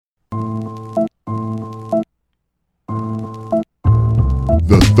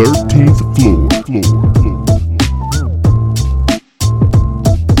The 13th floor.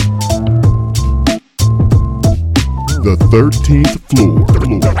 The 13th floor.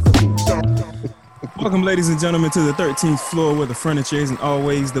 Welcome, ladies and gentlemen, to the 13th floor, where the furniture isn't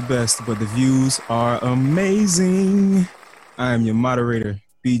always the best, but the views are amazing. I am your moderator,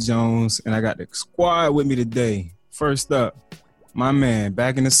 B. Jones, and I got the squad with me today. First up, my man,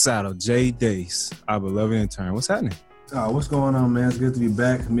 back in the saddle, Jay Dace, our beloved intern. What's happening? What's going on, man? It's good to be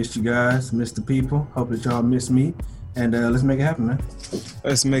back. Missed you guys, missed the people. Hope that y'all miss me. And let's make it happen, man.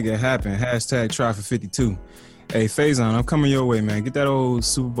 Let's make it happen. Hashtag try for 52. Hey, Faison, I'm coming your way, man. Get that old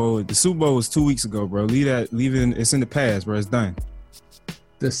Super Bowl. The Super Bowl was 2 weeks ago, bro. Leave it. It's in the past, bro. It's done.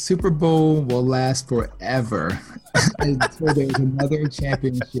 The Super Bowl will last forever until there's another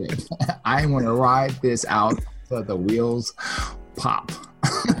championship. I want to ride this out till the wheels pop. I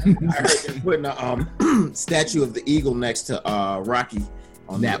heard they're putting a statue of the eagle next to Rocky.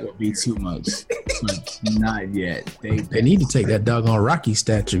 That would be too much. Not yet. They need to take that doggone Rocky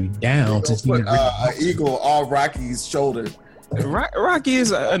statue down. To put an eagle on Rocky's shoulder. Rocky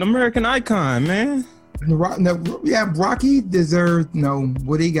is an American icon, man. Rocky deserves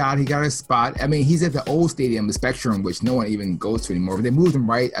what he got. He got a spot. I mean, he's at the old stadium, the Spectrum, which no one even goes to anymore. But they moved him,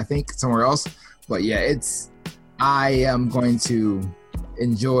 right? I think somewhere else. But yeah, I am going to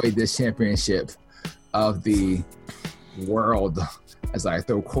enjoy this championship of the world, as I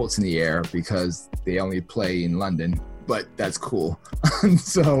throw quotes in the air because they only play in London, but that's cool.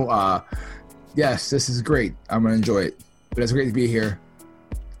 So, yes, this is great. I'm going to enjoy it. But it's great to be here.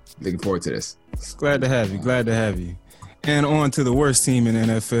 Looking forward to this. Glad to have you. And on to the worst team in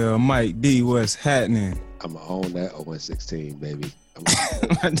NFL, Mike D. What's happening? I'm going to own that 0-16, baby.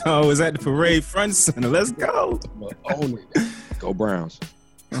 No, it's at the parade front center. Let's go. I'm going to own it. Go Browns.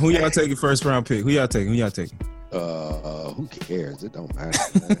 Who y'all taking first round pick? Who y'all taking? Who cares? It don't matter.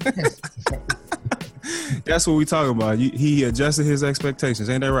 That's what we talk about. He adjusted his expectations.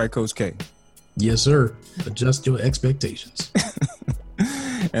 Ain't that right, Coach K? Yes, sir. Adjust your expectations.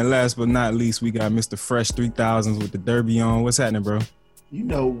 And last but not least, we got Mr. Fresh 3000s with the Derby on. What's happening, bro? You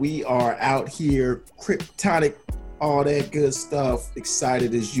know, we are out here, cryptotic, all that good stuff,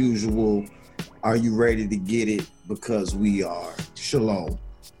 excited as usual. Are you ready to get it? Because we are. Shalom.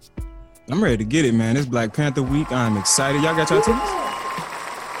 I'm ready to get it, man. It's Black Panther week. I'm excited. Y'all got y'all tickets?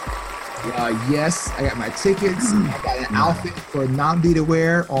 Yes, I got my tickets. I got an outfit for Namdi to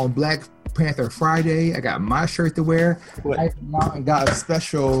wear on Black Panther Friday. I got my shirt to wear. I got a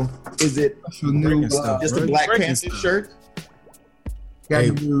special. Is it special new? Just a Black Panther shirt. Got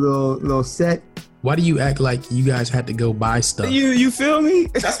a new little set. Why do you act like you guys had to go buy stuff? You feel me?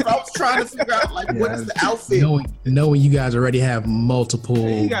 That's what I was trying to figure out. Like, what is the outfit? Knowing you guys already have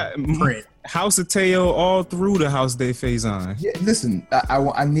multiple print. House of Teo all through the House Day Faison. Yeah, listen,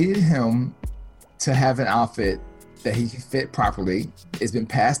 I needed him to have an outfit that he can fit properly. It's been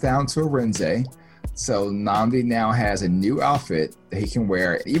passed down to Arenze. So Namdi now has a new outfit that he can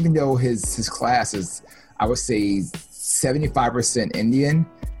wear. Even though his class is, I would say, 75% Indian,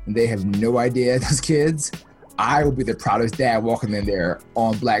 and they have no idea, those kids, I will be the proudest dad walking in there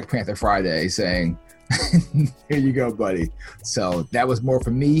on Black Panther Friday saying, here you go, buddy. So that was more for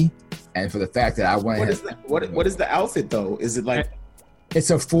me and for the fact that I wanted. What is the outfit, though? Is it like...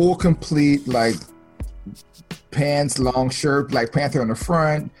 It's a full, complete, like, pants, long shirt, Black Panther on the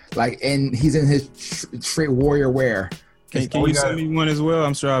front, and he's in his straight warrior wear. Can you send me one as well?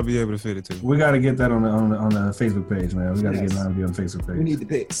 I'm sure I'll be able to fit it too. We got to get that on the Facebook page, man. We got to get Namdi on the Facebook page. We need the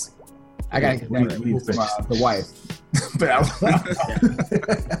pics. I got to get that the wife. But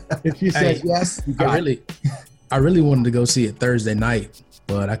if she says yes, I really wanted to go see it Thursday night,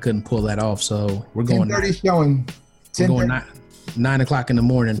 but I couldn't pull that off. So we're going 10:30 showing. We're going 9 o'clock in the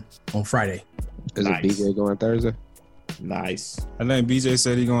morning on Friday. Is it BJ going Thursday? Nice. I think BJ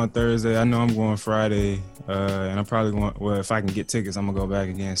said he going Thursday. I know I'm going Friday, and I'm probably going. Well, if I can get tickets, I'm gonna go back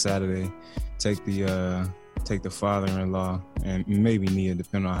again Saturday. Take the father-in-law and maybe Nia,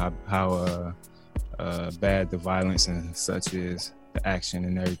 depending on how bad the violence and such is, the action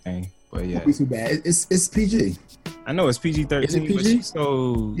and everything. But yeah, it's too bad. It's PG. I know it's PG-13. Is it PG?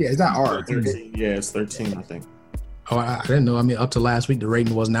 So yeah, it's not R. 13. Yeah, it's 13, I think. Oh, I didn't know. I mean, up to last week, the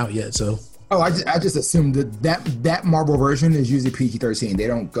rating wasn't out yet, so. Oh, I just assumed that Marvel version is usually PG-13. They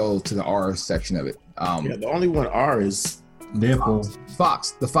don't go to the R section of it. The only one R is Deadpool.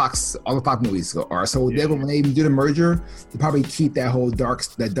 Fox. All the Fox movies go R. So when they even do the merger, they probably keep that whole dark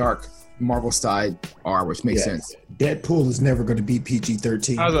Marvel side R, which makes sense. Deadpool is never going to be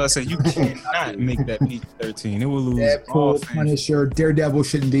PG-13. I was about to say, you cannot make that PG-13. It will lose. Deadpool, Punisher, Daredevil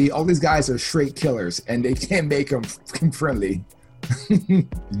shouldn't be. All these guys are straight killers, and they can't make them friendly.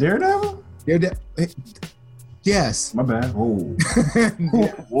 Daredevil? Yes. My bad. Whoa. Yeah.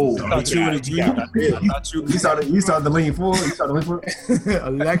 Whoa. I thought you were the junior. I thought you. You saw the lean forward? You saw the lean forward?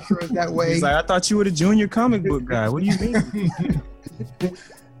 Electra that way. He's like, I thought you were the junior comic book guy. What do you mean?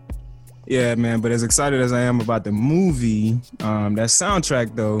 Yeah, man. But as excited as I am about the movie, that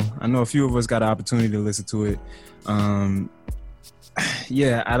soundtrack though, I know a few of us got an opportunity to listen to it.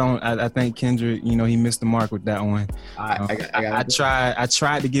 Yeah, I think Kendrick, he missed the mark with that one. I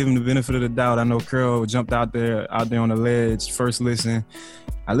tried to give him the benefit of the doubt. I know Curl jumped out there on the ledge first listen.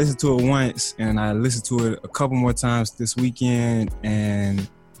 I listened to it once and I listened to it a couple more times this weekend, and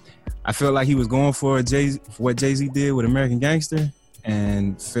I felt like he was going for what Jay-Z did with American Gangster,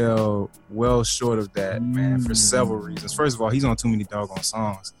 and fell well short of that, man, for several reasons. First of all, he's on too many doggone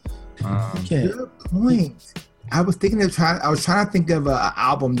songs. Good point. I was trying to think of an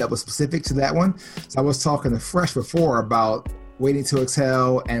album that was specific to that one. So I was talking to Fresh before about Waiting to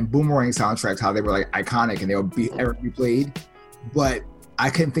Exhale and Boomerang soundtracks, how they were like iconic and they'll be ever be played. But I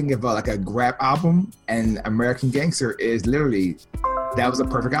couldn't think of like a rap album, and American Gangster is literally, that was a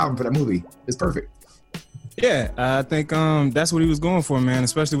perfect album for that movie. It's perfect. Yeah, I think that's what he was going for, man,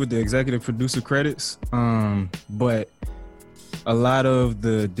 especially with the executive producer credits. But a lot of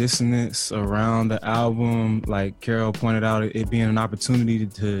the dissonance around the album, like Carol pointed out, it being an opportunity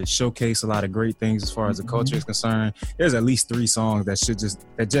to showcase a lot of great things as far as the culture is concerned. There's at least 3 songs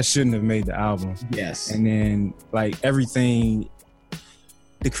that just shouldn't have made the album. Yes. And then like everything,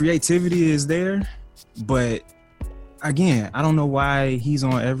 the creativity is there, but again, I don't know why he's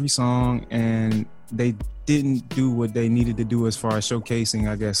on every song and they didn't do what they needed to do as far as showcasing.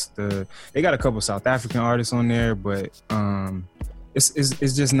 I guess they got a couple South African artists on there, but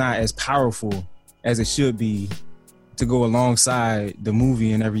it's just not as powerful as it should be to go alongside the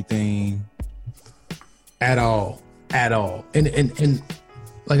movie and everything. At all. And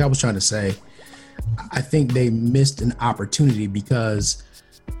like I was trying to say, I think they missed an opportunity because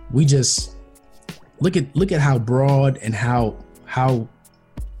we just look at how broad and how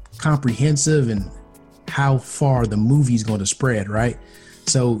comprehensive and how far the movie's going to spread, right?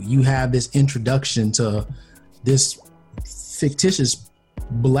 So you have this introduction to this fictitious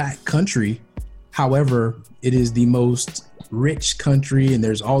black country. However, it is the most rich country and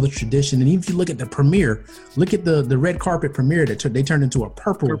there's all the tradition. And even if you look at the premiere, look at the red carpet premiere that they turned into a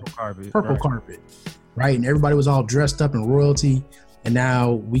purple carpet, right? And everybody was all dressed up in royalty. And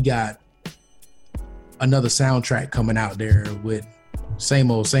now we got another soundtrack coming out there with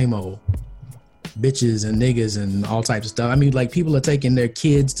same old bitches and niggas and all types of stuff. I mean, like, people are taking their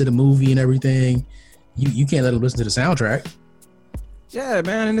kids to the movie and everything. You can't let them listen to the soundtrack. Yeah,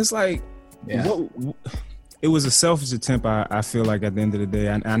 man. And it's like, it was a selfish attempt, I feel like, at the end of the day.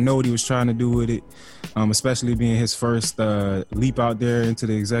 I know what he was trying to do with it, especially being his first leap out there into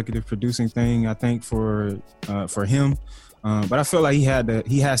the executive producing thing, I think, for him. But I feel like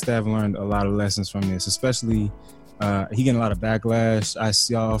he has to have learned a lot of lessons from this, especially he getting a lot of backlash I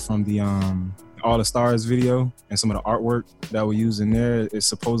saw from the All the Stars video, and some of the artwork that we used in there. It's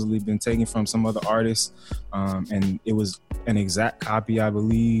supposedly been taken from some other artists, and it was an exact copy, I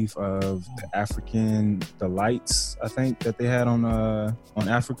believe, of the African Delights, I think, that they had on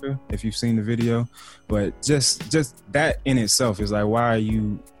Africa, if you've seen the video. But just that in itself is like, why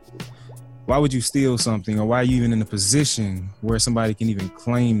would you steal something, or why are you even in a position where somebody can even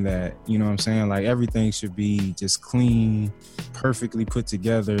claim that? You know what I'm saying? Like, everything should be just clean, perfectly put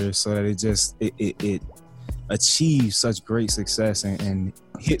together, so that it achieves such great success and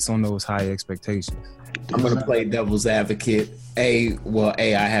hits on those high expectations. I'm gonna play devil's advocate. I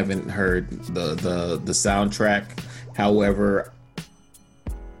haven't heard the soundtrack. However,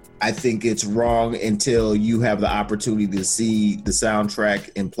 I think it's wrong until you have the opportunity to see the soundtrack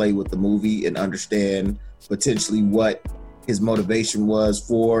and play with the movie and understand potentially what his motivation was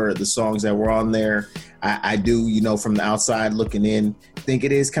for the songs that were on there. I do, from the outside looking in, think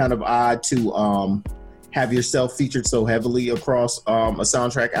it is kind of odd to have yourself featured so heavily across a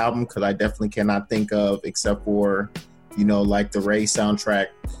soundtrack album, because I definitely cannot think of, except for, like the Ray soundtrack,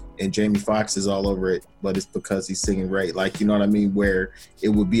 and Jamie Foxx is all over it, but it's because he's singing Ray. Like, you know what I mean? Where it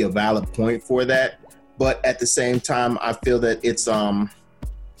would be a valid point for that. But at the same time, I feel that it's,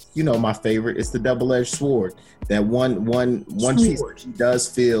 my favorite is the double-edged sword. That one piece does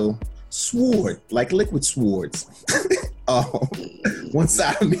feel sword, like liquid swords. One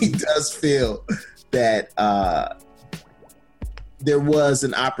side of me does feel that there was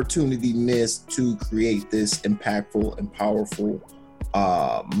an opportunity missed to create this impactful and powerful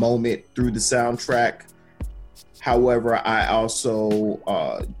moment through the soundtrack. However, I also,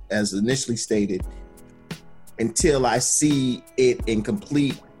 as initially stated, until I see it in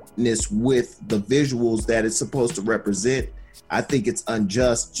completeness with the visuals that it's supposed to represent. I think it's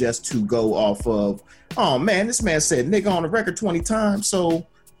unjust just to go off of, oh man, this man said nigga on the record 20 times, so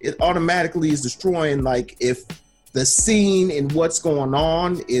it automatically is destroying. Like, if the scene and what's going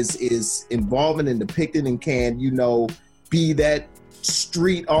on is involving and depicted and can, you know, be that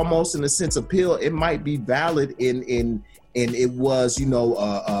street almost in a sense appeal, it might be valid in it was, you know,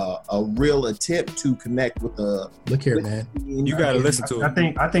 a real attempt to connect with the. Look here, man. You gotta listen to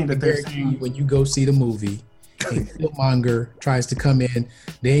it. I think that they're saying, when you go see the movie and Killmonger tries to come in,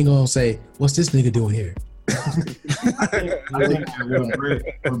 they ain't gonna say, "What's this nigga doing here?" I think what Brett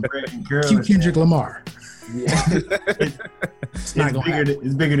and Carol Cue are Kendrick Lamar. it's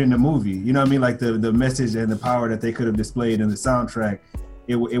bigger than the movie. You know what I mean? Like the message and the power that they could have displayed in the soundtrack,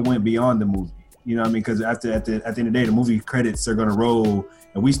 it went beyond the movie. You know what I mean? Because at the end of the day, the movie credits are gonna roll,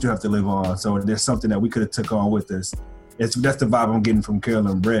 and we still have to live on. So there's something that we could have took on with us. That's the vibe I'm getting from Carol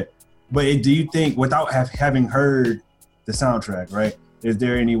and Brett. But do you think, without having heard the soundtrack, right? Is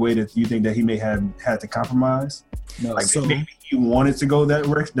there any way that you think that he may have had to compromise? No. Like maybe he wanted to go that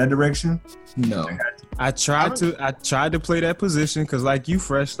direction. No. I tried to play that position because, like, you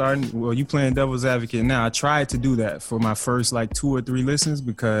you playing devil's advocate now. I tried to do that for my first like 2 or 3 listens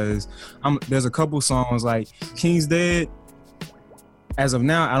because there's a couple songs like King's Dead. As of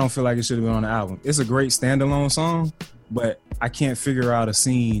now, I don't feel like it should have been on the album. It's a great standalone song, but I can't figure out a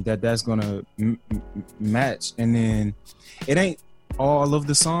scene that's gonna match. And then it ain't all of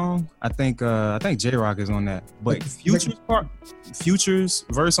the song. I think J-Rock is on that, but Future's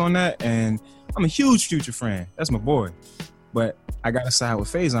verse on that, and I'm a huge Future fan. That's my boy, but I gotta side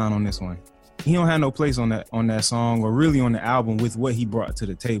with Faison on this one. He don't have no place on that song or really on the album with what he brought to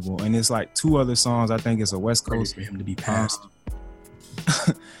the table. And it's like 2 other songs. I think it's a West Coast for him to be passed.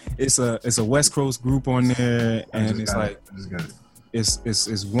 It's a West Coast group on there, and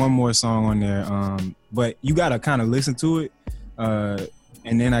it's one more song on there. But you gotta kind of listen to it,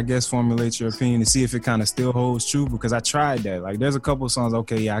 and then I guess formulate your opinion to see if it kind of still holds true. Because I tried that. Like, there's a couple of songs.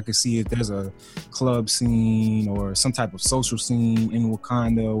 Okay, yeah, I could see if there's a club scene or some type of social scene in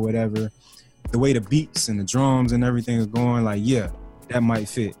Wakanda or whatever. The way the beats and the drums and everything are going, like, yeah, that might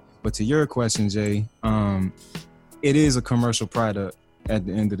fit. But to your question, Jay, it is a commercial product at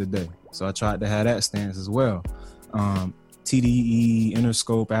the end of the day. So I tried to have that stance as well. TDE,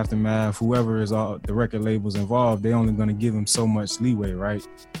 Interscope, Aftermath, whoever is all the record labels involved, they're only going to give him so much leeway, right?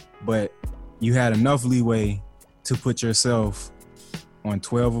 But you had enough leeway to put yourself on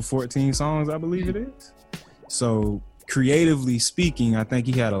 12 or 14 songs, I believe it is. So creatively speaking, I think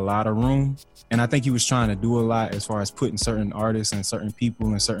he had a lot of room. And I think he was trying to do a lot as far as putting certain artists and certain people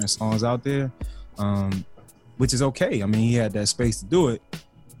and certain songs out there, which is okay. I mean, he had that space to do it.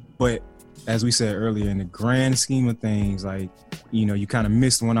 But as we said earlier, in the grand scheme of things, like, you know, you kind of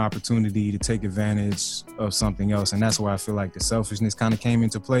missed one opportunity to take advantage of something else. And that's where I feel like the selfishness kind of came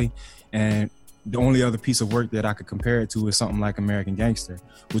into play. And the only other piece of work that I could compare it to is something like American Gangster,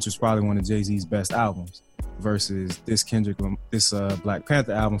 which was probably one of Jay-Z's best albums, versus this Black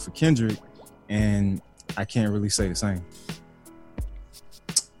Panther album for Kendrick. And I can't really say the same.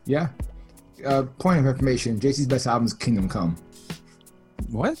 Yeah. Point of information, Jay-Z's best album is Kingdom Come.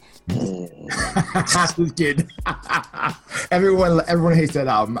 What? Just kidding. Everyone hates that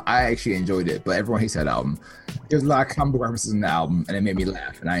album. I actually enjoyed it, but everyone hates that album. There's a lot of comic references in the album, and it made me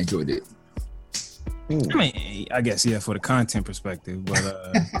laugh, and I enjoyed it. I mean, I guess, yeah, for the content perspective, but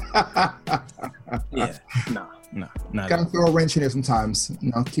yeah, no. Gotta throw a wrench in there sometimes.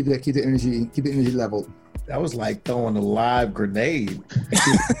 You know, keep the energy level. That was like throwing a live grenade.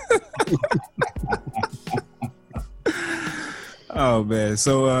 Oh man,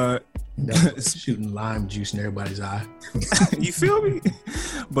 so shooting lime juice in everybody's eye. You feel me?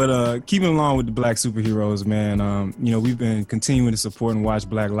 But keeping along with the Black superheroes, man, you know, we've been continuing to support and watch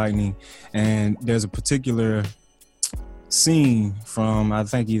Black Lightning, and there's a particular scene from, I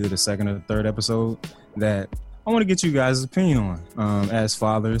think, either the 2nd or the 3rd episode that I want to get you guys' opinion on, as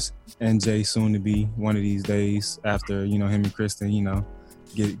fathers, and Jay soon to be one of these days after, you know, him and Kristen, you know,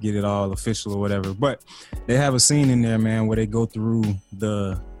 get it all official or whatever. But they have a scene in there, man, where they go through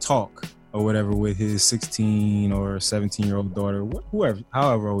the talk or whatever with his 16 or 17-year-old daughter,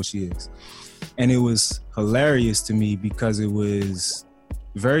 however old she is. And it was hilarious to me because it was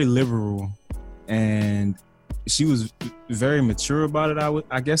very liberal and she was very mature about it,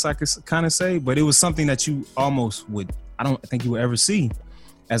 I guess I could kind of say, but it was something that you almost I don't think you would ever see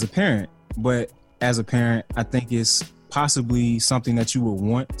as a parent. But as a parent, I think it's possibly something that you would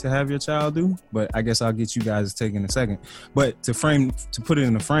want to have your child do. But I guess I'll get you guys to take in a second. But to put it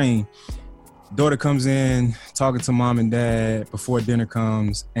in a frame, daughter comes in talking to mom and dad before dinner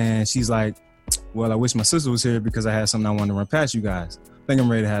comes, and she's like, well, I wish my sister was here because I had something I wanted to run past you guys. I think I'm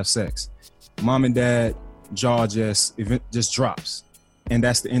ready to have sex. Mom and dad jaw just drops. And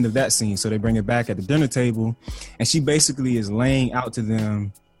that's the end of that scene. So they bring it back at the dinner table, and she basically is laying out to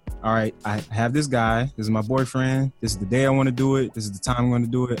them, all right, I have this guy. This is my boyfriend. This is the day I want to do it. This is the time I'm going to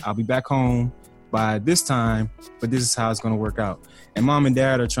do it. I'll be back home by this time, but this is how it's going to work out. And mom and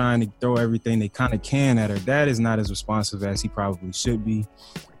dad are trying to throw everything they kind of can at her. Dad is not as responsive as he probably should be,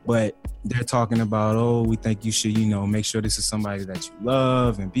 but they're talking about, oh, we think you should, make sure this is somebody that you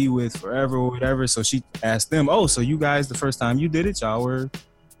love and be with forever or whatever. So she asked them, oh, so you guys, the first time you did it,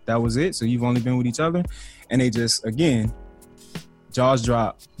 that was it? So you've only been with each other? And they just, again, jaws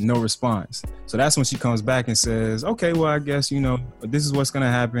drop, no response. So that's when she comes back and says, okay, well, I guess, this is what's going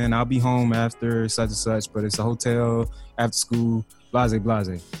to happen. I'll be home after such and such, but it's a hotel, after school, blase,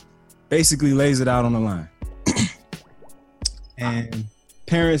 blase. Basically lays it out on the line. And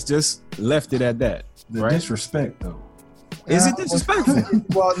parents just left it at that. The right? disrespect, though. Is it disrespectful?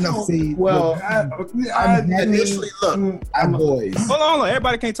 Well, no. See, Initially, look, I'm boys. Hold on.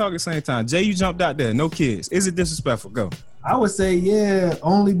 Everybody can't talk at the same time. Jay, you jumped out there. No kids. Is it disrespectful? Go. I would say, yeah,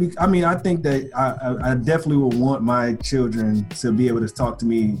 only because, I think that I definitely would want my children to be able to talk to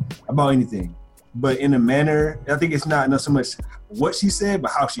me about anything, but in a manner, I think it's not so much what she said, but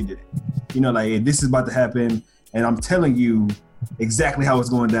how she did it. Like, hey, this is about to happen, and I'm telling you exactly how it's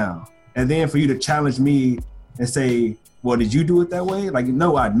going down. And then for you to challenge me and say, well, did you do it that way? Like,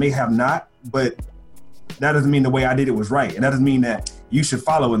 no, I may have not, but that doesn't mean the way I did it was right. And that doesn't mean that you should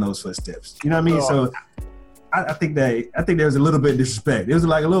follow in those footsteps. You know what I mean? So I think there's a little bit of disrespect. There's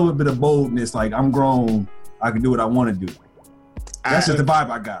like a little bit of boldness, like, I'm grown, I can do what I want to do. That's just the vibe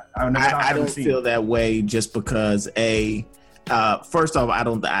I got. I don't feel that way just because first off, I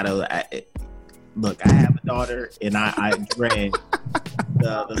don't look, I have a daughter, and I dread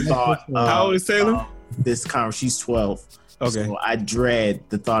the thought of how old is Taylor? This conversation. She's 12. Okay. So I dread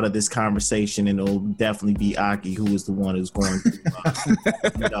the thought of this conversation, and it'll definitely be Aki who is the one who's going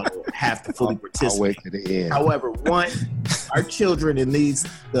to have to fully participate. I'll wait to the end. However, our children in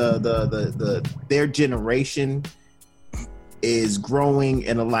their generation is growing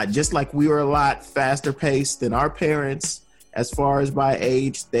in a lot, just like we were a lot faster paced than our parents. As far as by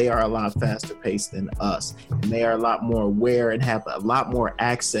age, they are a lot faster paced than us, and they are a lot more aware and have a lot more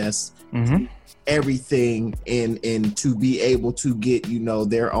access to everything and to be able to get,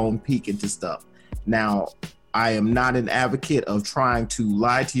 their own peek into stuff. Now, I am not an advocate of trying to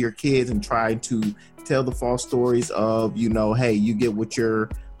lie to your kids and trying to tell the false stories of, hey, you get with your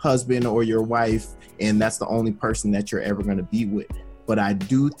husband or your wife, and that's the only person that you're ever going to be with. But I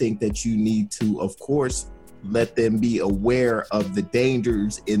do think that you need to, of course, let them be aware of the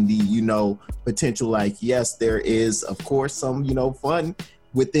dangers in the, potential, like, yes, there is, of course, some, fun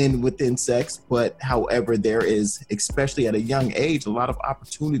within sex, but however, there is, especially at a young age, a lot of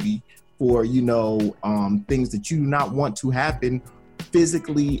opportunity for, things that you do not want to happen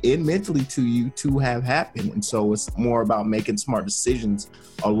physically and mentally to you to have happen. And so it's more about making smart decisions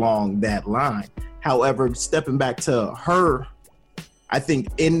along that line. However, stepping back to her, I think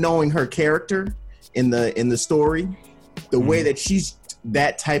in knowing her character, in the story, the way that she's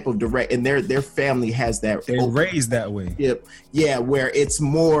that type of direct, and their family has that. They raised that way. Yep. Yeah, where it's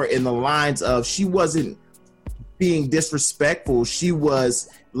more in the lines of she wasn't being disrespectful. She was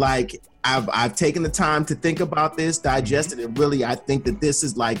like, I've taken the time to think about this, digest it, and really I think that this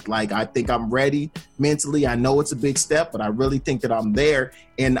is like I think I'm ready mentally. I know it's a big step, but I really think that I'm there,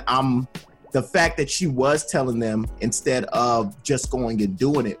 and the fact that she was telling them instead of just going and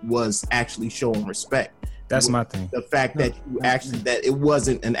doing it was actually showing respect. That's my thing. The fact that you actually, that it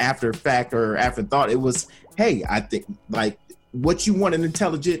wasn't an after fact or afterthought. It was, hey, I think like what you want an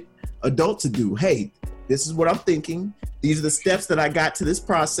intelligent adult to do. Hey, this is what I'm thinking. These are the steps that I got to this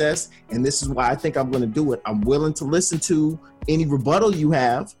process, and this is why I think I'm going to do it. I'm willing to listen to any rebuttal you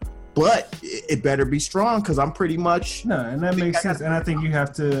have, but it better be strong because I'm pretty much and that makes sense. And I think you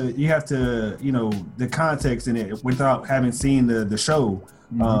have to the context in it without having seen the show.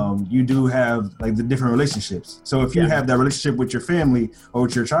 You do have like the different relationships. So if you have that relationship with your family or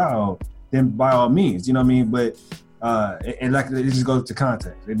with your child, then by all means, you know what I mean. But and like it just goes to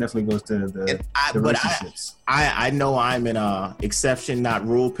context. It definitely goes to the relationships. I know I'm an exception, not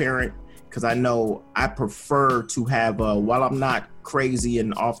rule parent. Because I know I prefer to have, while I'm not crazy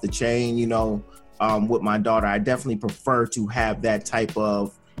and off the chain, with my daughter, I definitely prefer to have that type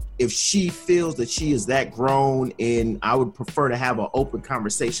of, if she feels that she is that grown, and I would prefer to have an open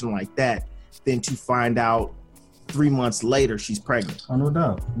conversation like that than to find out 3 months later she's pregnant. Oh, no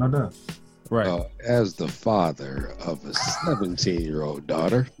doubt. Right. As the father of a 17-year-old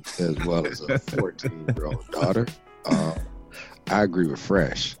daughter, as well as a 14-year-old daughter, I agree with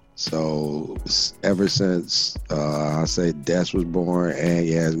Fresh. So ever since I say Des was born and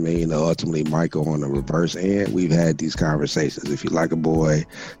Yasmin, ultimately Michael on the reverse end, we've had these conversations. If you like a boy,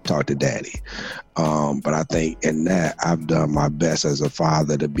 talk to daddy. But I think in that, I've done my best as a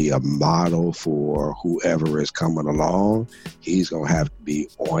father to be a model for whoever is coming along. He's going to have to be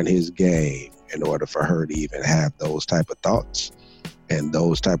on his game in order for her to even have those type of thoughts. And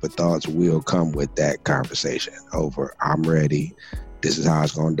those type of thoughts will come with that conversation over, I'm ready. This is how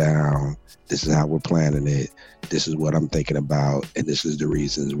it's going down. This is how we're planning it. This is what I'm thinking about. And this is the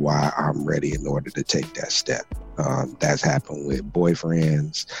reasons why I'm ready in order to take that step. That's happened with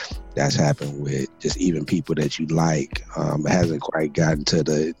boyfriends. That's happened with just even people that you like. It hasn't quite gotten to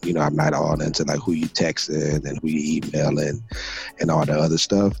the, I'm not all into like who you texting and who you emailing and all the other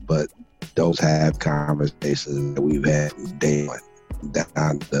stuff. But those have conversations that we've had from day one.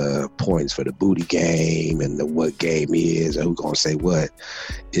 Down the points for the booty game and the what game is and who's gonna say what.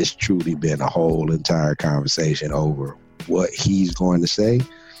 It's truly been a whole entire conversation over what he's going to say,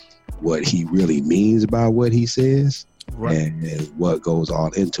 what he really means by what he says, right, and what goes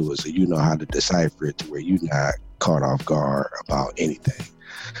all into it, so you know how to decipher it to where you're not caught off guard about anything.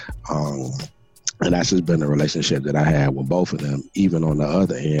 And that's just been the relationship that I had with both of them, even on the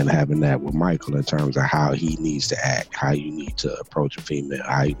other end, having that with Michael in terms of how he needs to act, how you need to approach a female,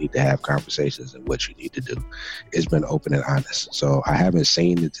 how you need to have conversations and what you need to do. It's been open and honest. So I haven't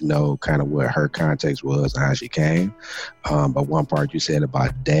seen it to know kind of what her context was and how she came. But one part you said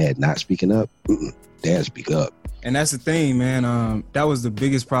about dad not speaking up, dad speak up. And that's the thing, man. That was the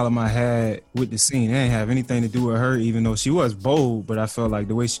biggest problem I had with the scene. It didn't have anything to do with her, even though she was bold, but I felt like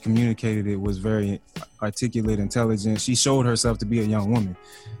the way she communicated it was very articulate, intelligent. She showed herself to be a young woman,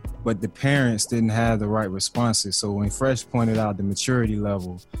 but the parents didn't have the right responses. So when Fresh pointed out the maturity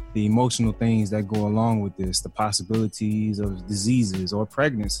level, the emotional things that go along with this, the possibilities of diseases or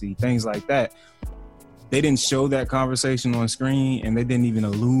pregnancy, things like that, they didn't show that conversation on screen, and they didn't even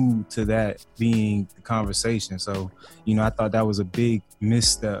allude to that being the conversation. So, I thought that was a big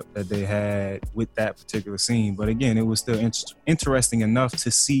misstep that they had with that particular scene. But again, it was still interesting enough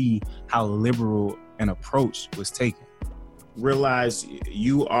to see how liberal an approach was taken. Realize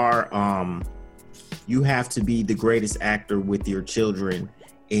you are, you have to be the greatest actor with your children,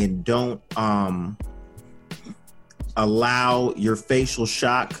 and don't allow your facial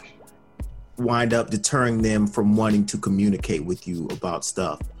shock wind up deterring them from wanting to communicate with you about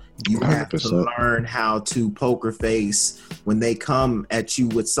stuff. You 100%. Have to learn how to poker face when they come at you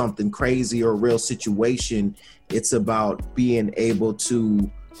with something crazy or a real situation. It's about being able to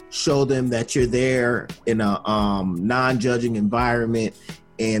show them that you're there in a non-judging environment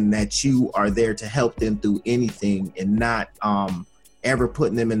and that you are there to help them through anything, and not ever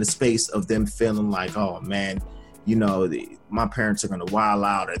putting them in the space of them feeling like, oh man, my parents are going to wild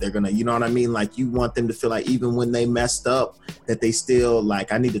out, or they're going to, you know what I mean? Like, you want them to feel like even when they messed up, that they still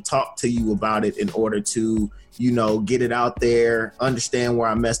like, I need to talk to you about it in order to, get it out there, understand where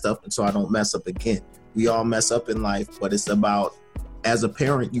I messed up, and so I don't mess up again. We all mess up in life, but it's about, as a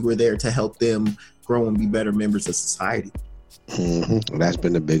parent, you were there to help them grow and be better members of society. Mm-hmm. That's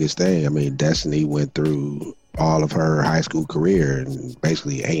been the biggest thing. I mean, Destiny went through all of her high school career and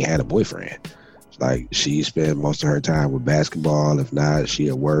basically ain't had a boyfriend. Like, she spent most of her time with basketball. If not, she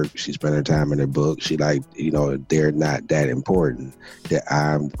at work. She spent her time in her book. She they're not that important that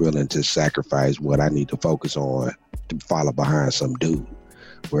I'm willing to sacrifice what I need to focus on to follow behind some dude.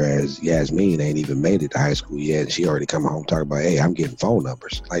 Whereas Yasmin ain't even made it to high school yet. And she already come home talking about, hey, I'm getting phone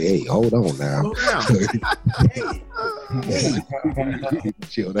numbers. Like, hey, hold on now.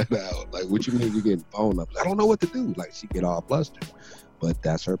 Chill that out. Like, what you mean you getting phone numbers? I don't know what to do. Like, she get all flustered. But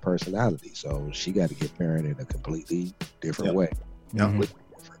that's her personality. So she got to get parented in a completely different way. Yep.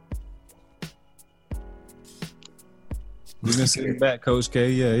 You've been sitting back, Coach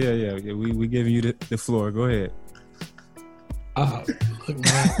K. Yeah. We giving you the floor. Go ahead. Look,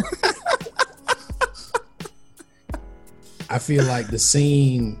 man. I feel like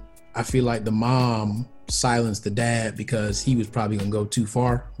the mom silenced the dad because he was probably going to go too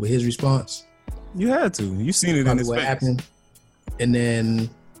far with his response. You had to. You seen it in his face. Happened. And then,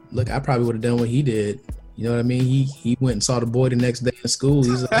 look, I probably would have done what he did. You know what I mean? He went and saw the boy the next day in school.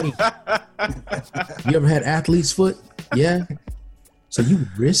 He's like, hey, you ever had athlete's foot? Yeah. So you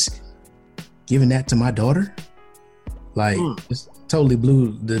would risk giving that to my daughter? Like, it's totally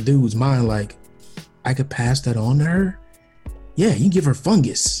blew the dude's mind. Like, I could pass that on to her? Yeah, you give her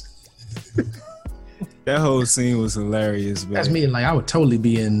fungus. That whole scene was hilarious, man. That's me. Like, I would totally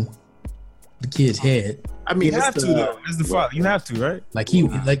be in the kid's head. I mean, You have to though. As the father, you have to, right? Like he,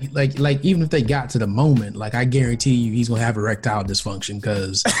 like even if they got to the moment, like I guarantee you, he's gonna have erectile dysfunction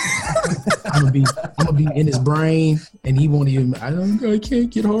because I'm gonna be in his brain, and he won't even. I can't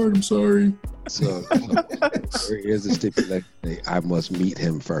get hard. I'm sorry. So here's the stipulation: I must meet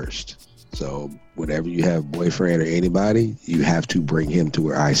him first. So whenever you have boyfriend or anybody, you have to bring him to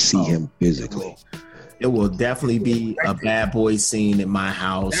where I see him physically. It will definitely be a bad boy scene in my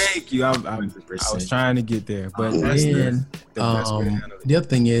house. Thank you. I was trying to get there, but that's And the best way to handle it. the other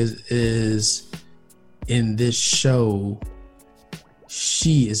thing is in this show,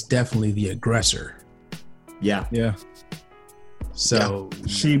 she is definitely the aggressor. Yeah, Yeah. So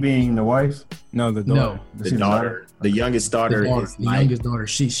She being the wife. No, the daughter. no, the daughter, the youngest daughter, is the like, youngest daughter.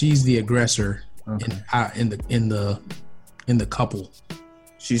 She's the aggressor Okay. in the couple.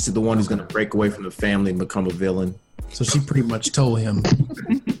 she's the one who's gonna break away from the family and become a villain. So she pretty much told him,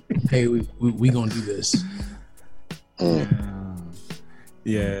 "Hey, we gonna do this."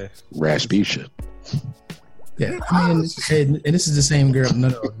 Yeah. Rasputia. Yeah, I mean, and this is the same girl. No,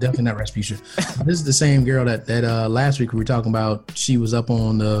 definitely not Rasputia. This is the same girl that last week we were talking about. She was up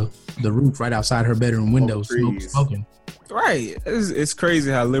on the roof right outside her bedroom window, smoking. Right. It's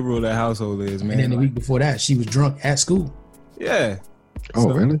crazy how liberal that household is, man. And then the week before that, she was drunk at school. Yeah. Oh,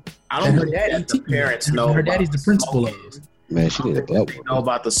 So- really? I And don't her think daddy, that the parents know. her about daddy's the the principal smoking. of. Man, she did a They double. know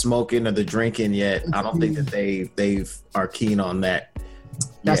about the smoking or the drinking yet. I don't think that they are keen on that.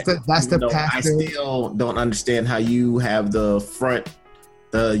 That's yet. the You know, I pastor. still don't understand how you have the front,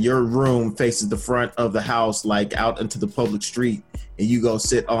 your room faces the front of the house, like out into the public street, and you go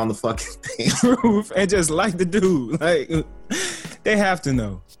sit on the fucking thing. Roof and just like the dude. Like they have to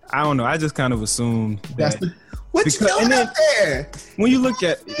know. I don't know. I just kind of assumed That's that the What you Because- doing and then- up there? when you look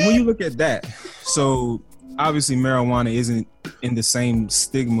at that, so obviously marijuana isn't in the same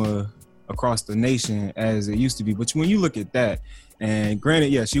stigma across the nation as it used to be. But when you look at that, and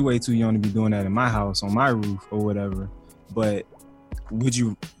granted, yeah, she way too young to be doing that in my house on my roof or whatever. But would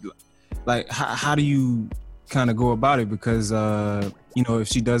you like how do you kind of go about it? Because if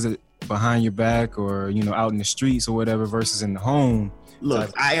she does it behind your back or out in the streets or whatever versus in the home.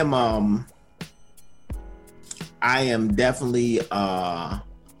 Look, I am definitely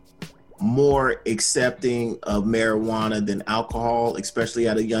more accepting of marijuana than alcohol, especially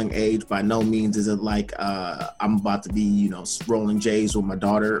at a young age. By no means is it like I'm about to be, rolling J's with my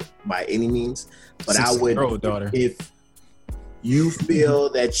daughter by any means. But I would, 16-year-old daughter. if you feel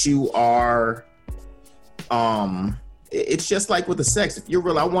that you are, it's just like with the sex. If you're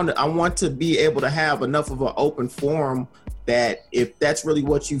real, I want to be able to have enough of an open forum that if that's really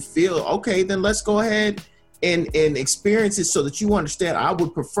what you feel, okay, then let's go ahead and experience it so that you understand. I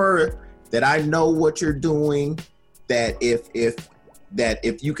would prefer that I know what you're doing, that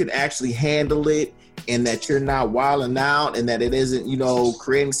if you can actually handle it and that you're not wilding out and that it isn't,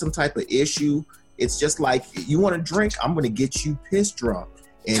 creating some type of issue. It's just like, you want to drink, I'm going to get you piss drunk.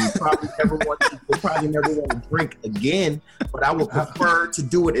 And you'll probably never want to drink again, but I would prefer to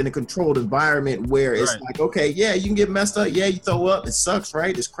do it in a controlled environment where it's Right. like, okay, yeah, you can get messed up. Yeah, you throw up. It sucks,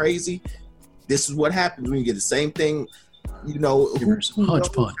 right? It's crazy. This is what happens when you get the same thing. Who Punch, knows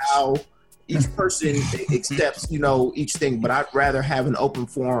punch. how each person accepts, each thing. But I'd rather have an open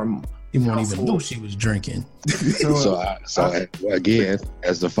forum. He won't even know she was drinking. So again,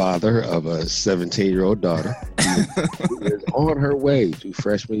 as the father of a 17-year-old daughter, who is on her way to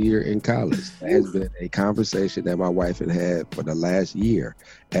freshman year in college, that has been a conversation that my wife had for the last year.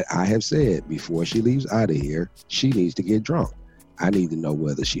 And I have said, before she leaves out of here, she needs to get drunk. I need to know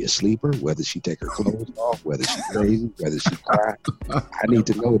whether she a sleeper, whether she take her clothes off, whether she's crazy, whether she cry. I need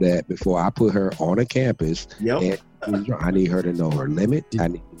to know that before I put her on a campus. Yep. And I need her to know her limit. I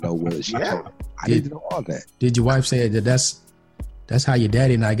need to know whether she. Yeah. I need to know all that. Did your wife say that's how your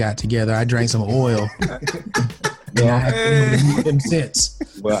daddy and I got together? I drank some oil. And I haven't him since.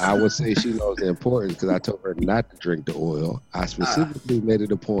 Well, I would say she knows the importance because I told her not to drink the oil. I specifically made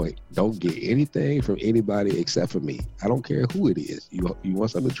it a point: don't get anything from anybody except for me. I don't care who it is. You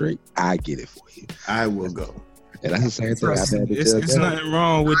want something to drink? I get it for you. I will go. And that's the same thing I've had to tell It's them. nothing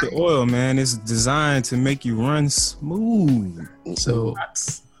wrong with the oil, man. It's designed to make you run smooth. So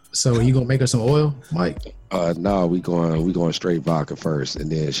are you gonna make her some oil, Mike? No, we going straight vodka first, and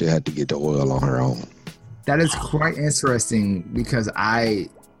then she'll have to get the oil on her own. That is quite interesting because the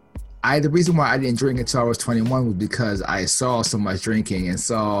reason why I didn't drink until I was 21 was because I saw so much drinking and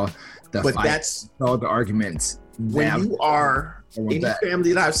saw the But fights, saw the arguments. When you are any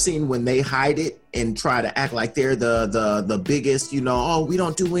family that I've seen, when they hide it and try to act like they're the biggest, we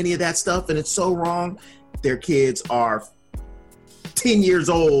don't do any of that stuff and it's so wrong. Their kids are 10 years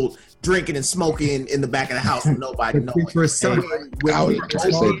old drinking and smoking in the back of the house with nobody knowing. Preacher's son. I was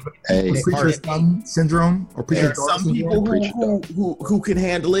trying to say, hey, Preacher's son syndrome or There preacher's are daughter some syndrome. people who can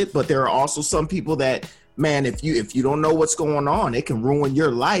handle it, but there are also some people that, man, if you don't know what's going on, it can ruin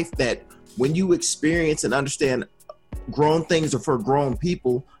your life. That when you experience and understand grown things are for grown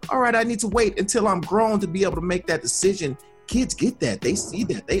people, all right, I need to wait until I'm grown to be able to make that decision. Kids get that. They see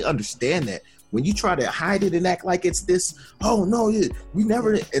that. They understand that. When you try to hide it and act like it's this, oh no, we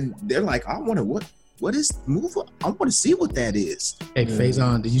never, and they're like, I want to, what is move? I want to see what that is. Hey,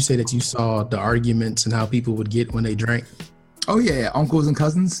 Faison, did you say that you saw the arguments and how people would get when they drank? Oh yeah, uncles and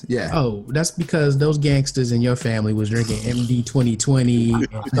cousins. Yeah. Oh, that's because those gangsters in your family was drinking MD 2020 and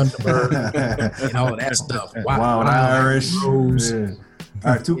Thunderbird and all that stuff. Wild Irish. Rose. Yeah.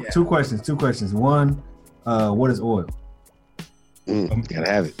 All right, two questions. One, what is oil? Gotta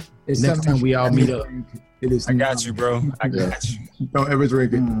have it. It's Next something time we all meet up. It is. I got you, bro. I got you. Don't ever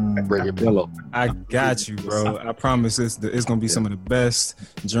drink it. Bring your pillow. I got you, bro. I promise it's gonna be some of the best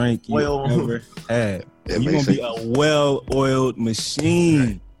drink you ever had. Yeah, You're gonna be a well-oiled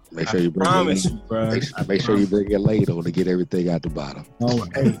machine. Make sure you bring Promise it. you, bro. Make sure you bring your ladle to get everything out the bottom. Oh,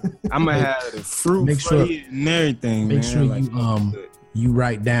 hey, I'm gonna have the fruit Make sure- and everything. make man. sure Like, you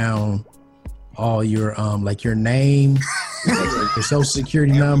write down all your like your name, your social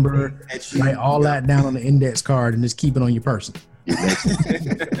security number, write all that down on the index card and just keep it on your person.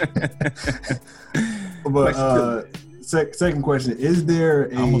 But second question: is there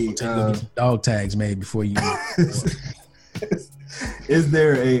I almost take a some dog tags made before you. is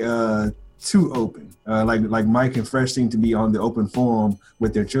there a too open? Like Mike and Fresh seem to be on the open forum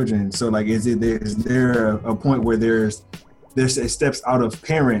with their children. So like, is there a point where there's steps out of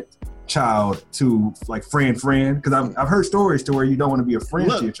parent child to like friend? Because I've heard stories to where you don't want to be a friend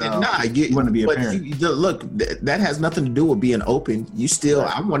to your child. You want to be a parent. That has nothing to do with being open. You still,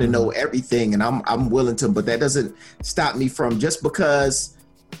 I want to know everything, and I'm willing to. But that doesn't stop me from, just because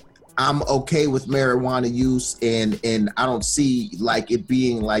I'm okay with marijuana use and I don't see like it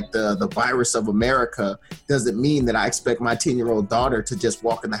being like the virus of America, doesn't mean that I expect my 10-year-old daughter to just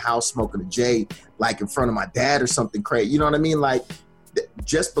walk in the house smoking a J like in front of my dad or something crazy. You know what I mean? Like,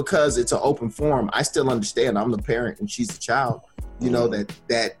 just because it's an open forum, I still understand I'm the parent and she's the child. You know,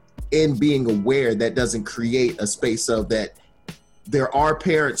 that in being aware, that doesn't create a space of that. There are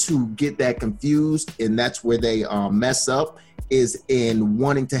parents who get that confused, and that's where they mess up, is in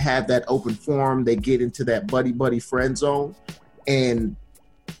wanting to have that open forum. They get into that buddy friend zone, and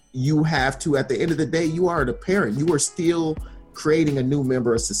you have to, at the end of the day, you are the parent. You are still creating a new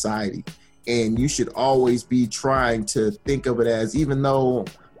member of society. And you should always be trying to think of it as, even though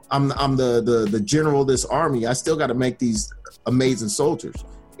I'm the general of this army, I still got to make these amazing soldiers.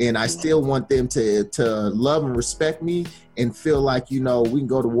 And I still want them to love and respect me and feel like, you know, we can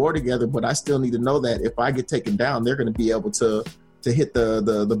go to war together, but I still need to know that if I get taken down, they're going to be able to hit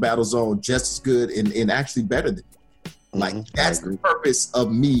the battle zone just as good and actually better than me. Like, that's the purpose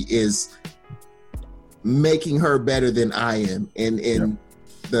of me, is making her better than I am. And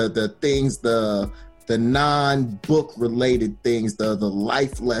the things, the non-book related things, the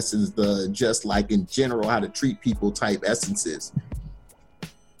life lessons, the just like in general how to treat people type essences.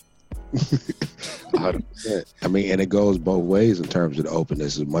 100%. I mean, and it goes both ways in terms of the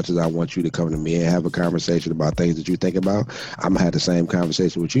openness. As much as I want you to come to me and have a conversation about things that you think about, I'm gonna have the same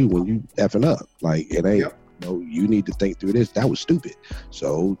conversation with you when you effing up. Like, it ain't, you need to think through this. That was stupid.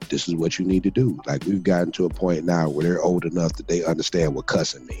 So this is what you need to do. Like, we've gotten to a point now where they're old enough that they understand what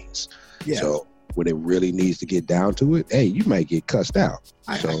cussing means. Yeah. So when it really needs to get down to it, hey, you might get cussed out.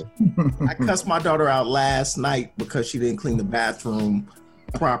 I cussed my daughter out last night because she didn't clean the bathroom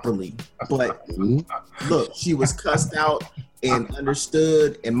properly. But look, she was cussed out and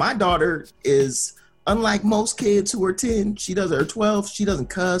understood. And my daughter is, unlike most kids who are 10, or 12, she doesn't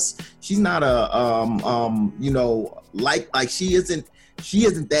cuss. She's not like she isn't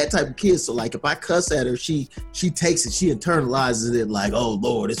that type of kid. So like, if I cuss at her, she takes it, she internalizes it like, oh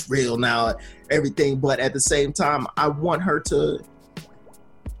Lord, it's real now, everything. But at the same time, I want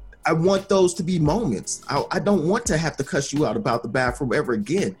those to be moments. I don't want to have to cuss you out about the bathroom ever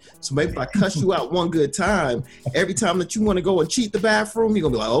again. So maybe if I cuss you out one good time, every time that you want to go and cheat the bathroom, you're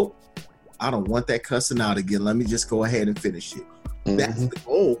gonna be like, oh, I don't want that cussing out again. Let me just go ahead and finish it. That's the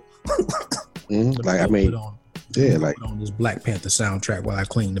goal. Like, I mean, like on this Black Panther soundtrack while I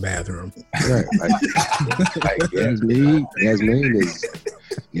clean the bathroom. Right. Like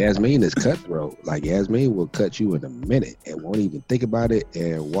Yasmin is cutthroat. Like, Yasmin will cut you in a minute and won't even think about it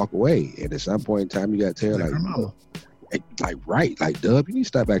and walk away. And at some point in time, you got to tell her, like, like right, like Dub, you need to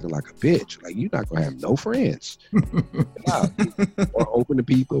stop acting like a bitch. Like you're not gonna have no friends. More open to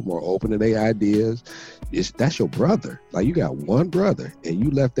people, more open to their ideas. That's your brother. Like you got one brother, and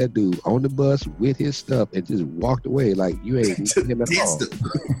you left that dude on the bus with his stuff and just walked away like you ain't him at all.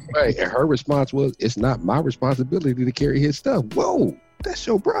 Right? And her response was, "It's not my responsibility to carry his stuff." Whoa, that's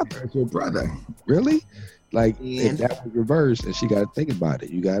your brother. That's your brother. Really? Like if that was reversed, and she got to think about it.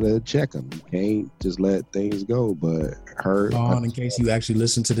 You got to check them. You can't just let things go. But her, in case you actually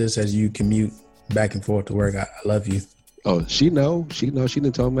listen to this as you commute back and forth to work, I love you. Oh, she know. She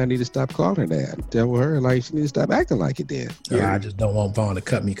done told me I need to stop calling her that. I'm telling her like she need to stop acting like it then. I just don't want Vaughn to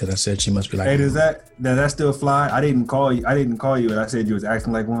cut me because I said she must be like. Hey, does that still fly? I didn't call you, and I said you was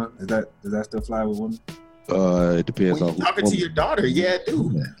acting like one. Does that still fly with women? It depends when on you talking to your daughter. Yeah,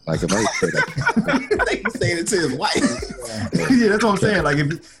 dude. Like if I say that, I think he's saying it to his wife. Yeah, that's what I'm saying. Like,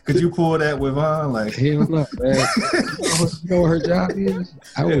 could you pull that with Vaughn? Like, hell no, man. You know what her job is?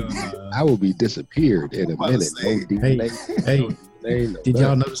 I will be disappeared in a minute. Hey, did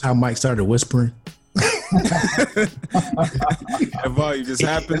y'all notice how Mike started whispering? That volume just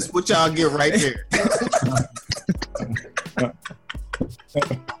happened. That's what y'all get right there.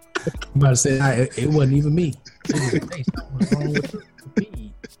 I'm about to say it wasn't even me. What's wrong with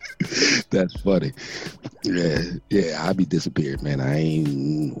me? That's funny. Yeah, I be disappeared, man.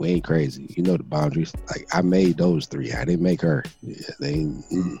 We ain't crazy. You know the boundaries. Like I made those three. I didn't make her. Yeah, they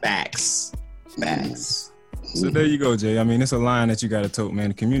Facts. So there you go, Jay. I mean, it's a line that you got to tote, man.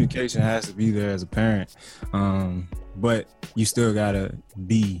 The communication has to be there as a parent, but you still gotta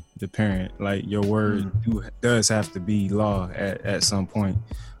be the parent. Like your word does have to be law at some point,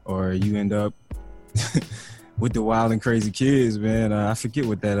 or you end up with the wild and crazy kids, man. I forget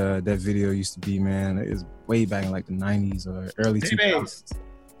what that video used to be, man. It was way back in like the 90s or early 2000s.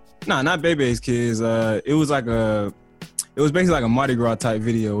 Nah, not Bebe's kids. It was basically like a Mardi Gras type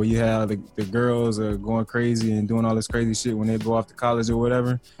video where you have the girls are going crazy and doing all this crazy shit when they go off to college or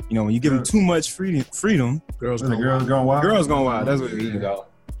whatever. You know, when you give them too much freedom, girls going wild. Girls going wild. That's what it is.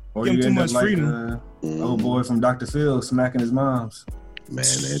 Or give you them too end much up freedom. Old boy from Dr. Phil smacking his moms. Man,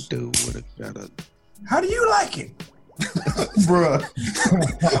 that dude would have got a. How do you like it, bruh?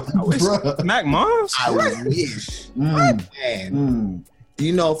 Smack moms? I wish. Man. Do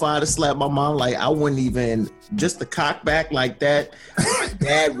you know if I'd have slapped my mom, like I wouldn't even just the cock back like that, my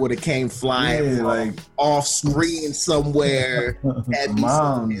dad would have came flying like off screen somewhere.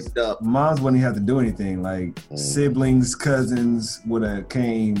 Moms wouldn't have to do anything. Like siblings, cousins would have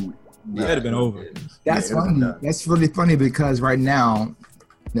came. Yeah, it'd have been over. That's funny. That's really funny because right now,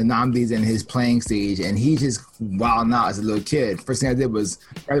 the Nnamdi's in his playing stage and he's just wilding out as a little kid. First thing I did was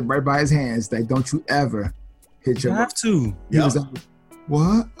right by his hands, like, don't you ever hit your. You have to. He was like,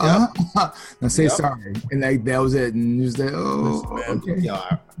 what? Now say sorry. And like that was it. And he was like, oh, okay.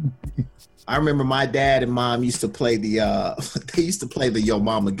 Yeah, I remember my dad and mom used to play the Yo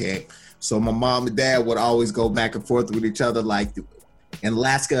Mama game. So my mom and dad would always go back and forth with each other. Like in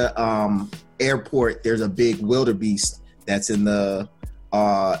Alaska airport, there's a big wildebeest that's in the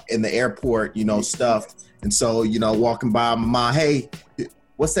airport, you know, stuff. And so, you know, walking by my mom, hey,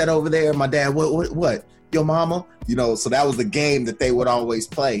 what's that over there? My dad, what? Yo mama? You know, so that was the game that they would always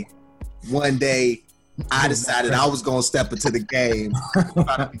play. One day, I decided I was going to step into the game.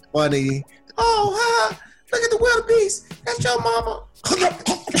 Try to be funny. Oh, hi. Look at the wildebeest. That's your mama.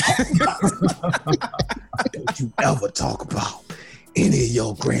 Don't you ever talk about any of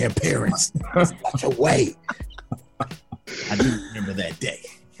your grandparents. That's not your way. I do remember that day.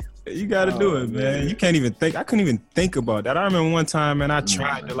 You got to do it, man. You can't even think. I couldn't even think about that. I remember one time, man, I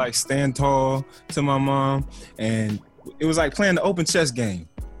tried to like stand tall to my mom, and it was like playing the open chess game.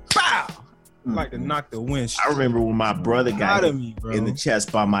 Pow! Like to knock the wind. I remember when my brother got in the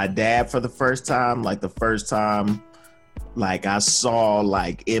chest by my dad for the first time. Like the first time, like I saw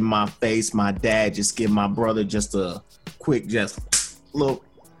like in my face, my dad just give my brother just a quick, just look.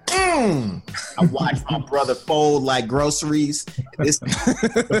 I watched my brother fold like groceries. This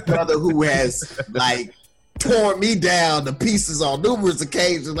brother who has like torn me down to pieces on numerous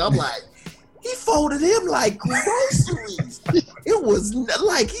occasions. I'm like, he folded him like groceries. It was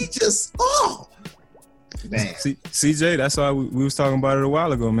like he just man. See, CJ, that's why we was talking about it a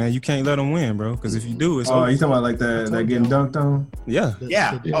while ago, man. You can't let them win, bro. Because if you do, it's you talking about like that getting dunked on? Yeah.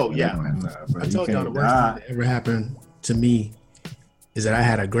 Oh yeah. I told y'all the worst thing that ever happened to me is that I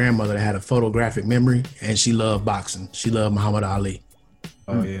had a grandmother that had a photographic memory, and she loved boxing. She loved Muhammad Ali.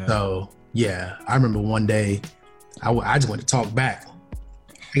 Oh, yeah. So, yeah, I remember one day, I just went to talk back.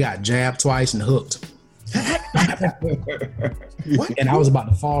 I got jabbed twice and hooked. What? And I was about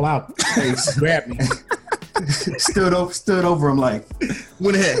to fall out. She grabbed me. stood over him like,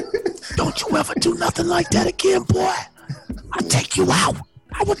 went ahead. Don't you ever do nothing like that again, boy. I'll take you out.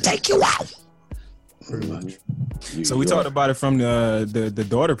 I will take you out. Pretty much. So we talked about it from the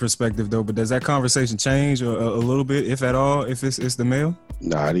daughter perspective, though. But does that conversation change a little bit, if at all, if it's the male?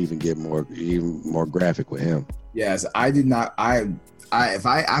 No, I'd even get even more graphic with him. Yes, I did not. If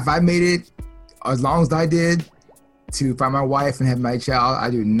I made it, as long as I did, to find my wife and have my child, I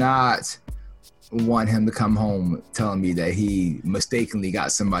do not want him to come home telling me that he mistakenly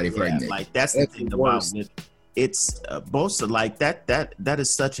got somebody pregnant. Like that's the thing about it. It's both like that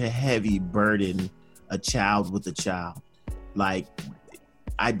is such a heavy burden, a child with a child. Like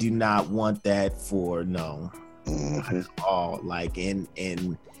I do not want that for not at all. Like and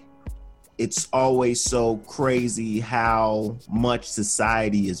it's always so crazy how much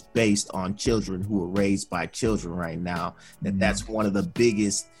society is based on children who are raised by children right now. That's one of the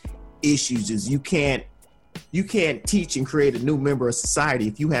biggest issues is you can't teach and create a new member of society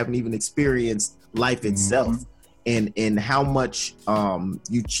if you haven't even experienced life itself. And how much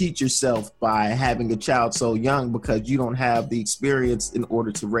you cheat yourself by having a child so young because you don't have the experience in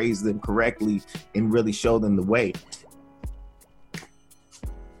order to raise them correctly and really show them the way.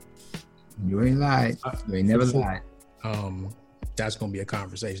 You ain't lied. You ain't never lied. That's gonna be a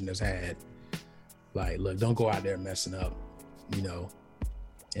conversation that's had. Like, look, don't go out there messing up,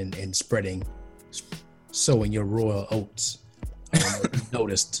 and sowing your royal oats. I don't know if you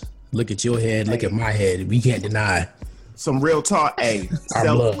noticed. Look at your head, look at my head. We can't deny. Some real talk. Hey,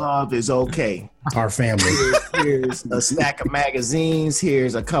 self-love is okay. Our family. Here's a stack of magazines.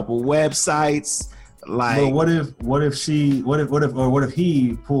 Here's a couple websites. Like, but what if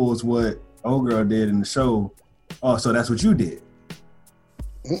he pulls what old girl did in the show? Oh, so that's what you did.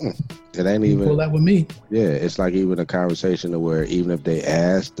 It ain't even pull that with me. Yeah, it's like even a conversation where even if they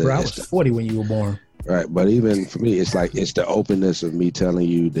asked, bro, I was 40 when you were born. Right, but even for me, it's like it's the openness of me telling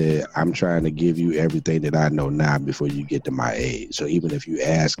you that I'm trying to give you everything that I know now before you get to my age. So even if you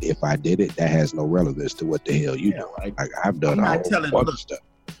ask if I did it, that has no relevance to what the hell you know. Like I've done a whole bunch of stuff.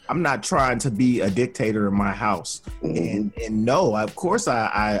 I'm not trying to be a dictator in my house, and no, of course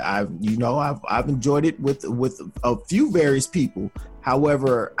I've enjoyed it with a few various people.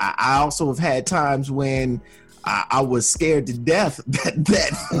 However, I also have had times when I was scared to death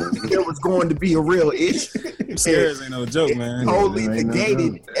that there was going to be a real issue. Scares ain't no joke, man. Totally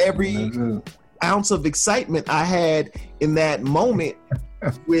negated every ounce of excitement I had in that moment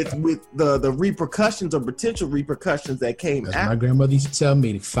with the repercussions or potential reportions that came after. My grandmother used to tell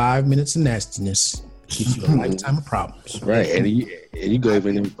me that 5 minutes of nastiness keeps you a lifetime of problems. Right, and you go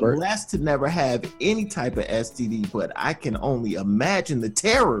even blessed to never have any type of STD, but I can only imagine the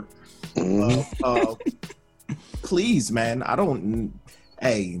terror of please, man, I don't.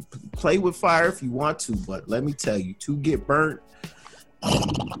 Hey, play with fire if you want to, but let me tell you, to get burnt.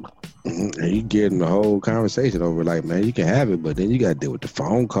 And you getting the whole conversation over, like, man, you can have it, but then you got to deal with the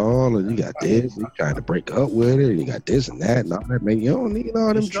phone call, and you got this, and you trying to break up with it, and you got this and that, and all that. Man, you don't need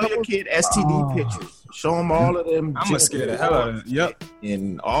all them. Show your kid STD pictures. Show them all of them. I'm gonna scare the hell out of it. Yep.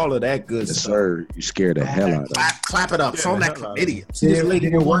 And all of that good stuff. Sir, you scared the hell out of it. Clap it up. Show them that chlamydia. Did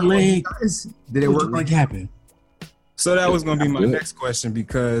it work? Did it work? Like happen? So that was gonna be my next question,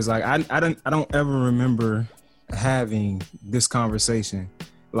 because like I don't ever remember having this conversation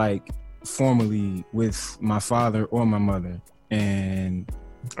like formally with my father or my mother. And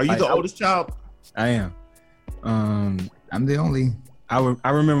are you the oldest child? I am. I'm the only. I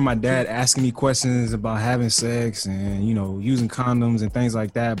remember my dad asking me questions about having sex and, using condoms and things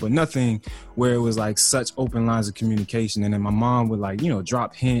like that, but nothing where it was like such open lines of communication. And then my mom would like,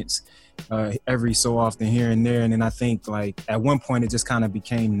 drop hints every so often here and there. And then I think like at one point it just kind of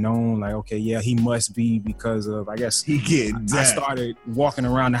became known, like, okay, yeah, he must be, because of, I guess I started walking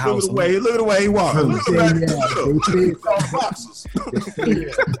around the house. Look at the way he walks.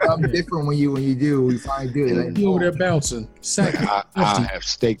 Something different when you finally do it. You over there bouncing. I have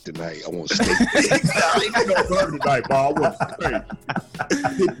steak tonight. I want steak.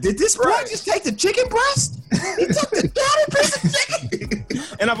 Did this boy just take the chicken breast? He took the daddy piece of chicken.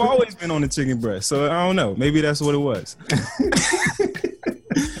 And I've always been on the chicken breast, so I don't know. Maybe that's what it was.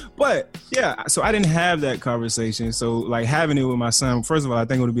 But yeah, so I didn't have that conversation. So like having it with my son, first of all, I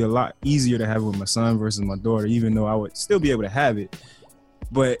think it would be a lot easier to have it with my son versus my daughter, even though I would still be able to have it.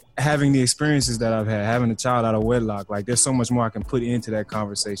 But having the experiences that I've had, having a child out of wedlock, like there's so much more I can put into that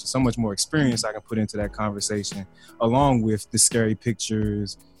conversation, so much more experience I can put into that conversation, along with the scary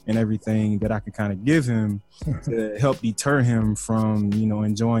pictures and everything that I can kind of give him to help deter him from,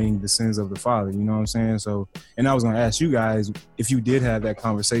 enjoying the sins of the father. You know what I'm saying? So, and I was going to ask you guys, if you did have that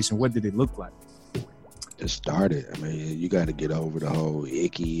conversation, what did it look like? it started. I mean, you got to get over the whole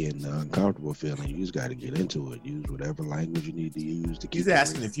icky and uncomfortable feeling. You just got to get into it. Use whatever language you need to use to keep. He's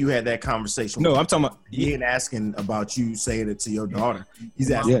asking if you had that conversation. No, I'm talking about. He ain't asking about you saying it to your daughter.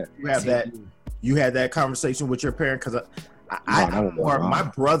 He's asking if you have that. You had that conversation with your parent because my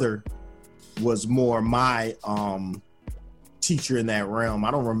brother was more my teacher in that realm.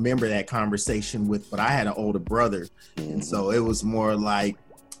 I don't remember that conversation but I had an older brother, and so it was more like.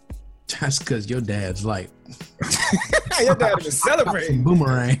 That's because your dad's like your dad was celebrating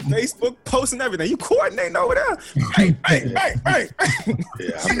boomerang, Facebook posts and everything. You coordinating over there? Hey. Yeah,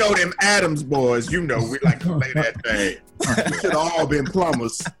 You know them Adams boys. You know we like to play that thing. We should have all been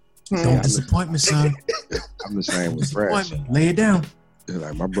plumbers. Don't disappoint me, son. I'm the same with Fresh. Lay it down.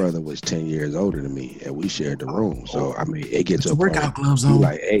 Like my brother was 10 years older than me, and we shared the room. So I mean, it gets Put your workout gloves on. You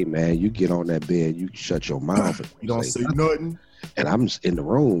like, hey man, you get on that bed, you shut your mouth. And You don't say nothing. And I'm in the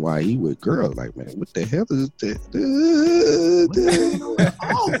room while he with girls. Like, man, what the hell is that?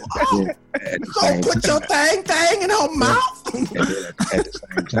 Don't put your thing in her mouth. And then at the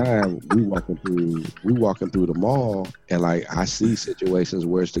same time, we walking through the mall, and like I see situations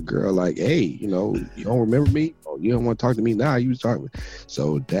where it's the girl like, hey, you don't remember me? Oh, you don't want to talk to me now? You was talking.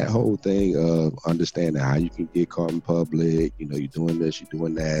 So that whole thing of understanding how you can get caught in public, you're doing this, you're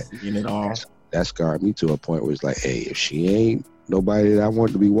doing that. That scarred me to a point where it's like, hey, if she ain't nobody that I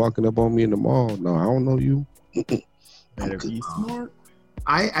want to be walking up on me in the mall, no, I don't know you. Better be smart.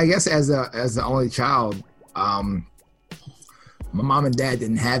 I guess as the only child, my mom and dad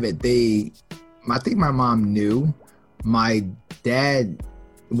didn't have it. I think my mom knew. My dad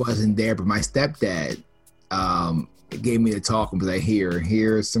wasn't there, but my stepdad gave me the talk and was like,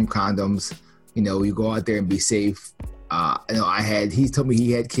 here's some condoms. You go out there and be safe. He told me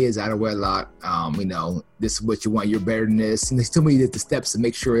he had kids out of wedlock. This is what you want. You're better than this. And he told me the steps to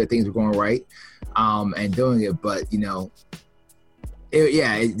make sure that things were going right, and doing it. But the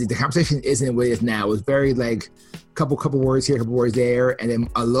conversation isn't what it is now. It was very like couple words here, couple words there, and then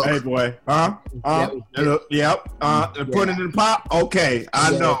a look. Hey boy, put it in the pot. Okay,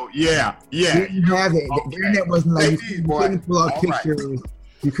 I know. Yeah. You didn't have it. The internet wasn't like you couldn't pull out pictures. Right.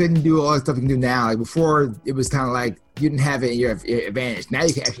 You couldn't do all the stuff you can do now. Like before, it was kind of like you didn't have it in your advantage. Now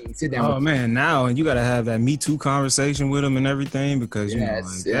you can actually sit down. Oh man, now and you got to have that Me Too conversation with them and everything because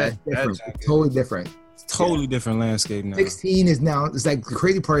it's totally different. Totally different landscape now. 16 is now. It's like the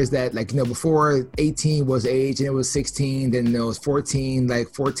crazy part is that before 18 was age and it was 16, then it was 14.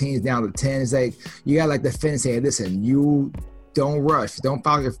 Like 14 is down to 10. It's like you got like the fence saying, listen, you. Don't rush. Don't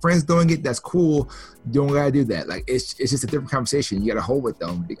follow your friends doing it. That's cool. You don't gotta do that. Like it's just a different conversation. You gotta hold with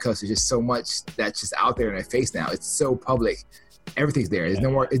them because there's just so much that's just out there in their face now. It's so public. Everything's there. There's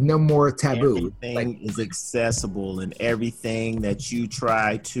no more taboo. Everything is accessible, and everything that you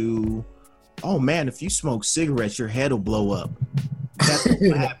try to. Oh man, if you smoke cigarettes, your head will blow up. That's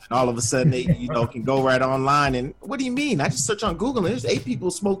what happened. All of a sudden, they can go right online and what do you mean? I just search on Google and there's 8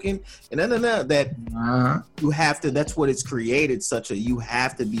 people smoking and that you have to. That's what it's created. You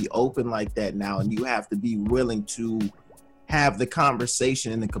have to be open like that now, and you have to be willing to have the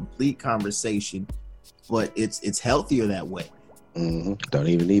conversation and the complete conversation. But it's healthier that way. Mm-hmm. Don't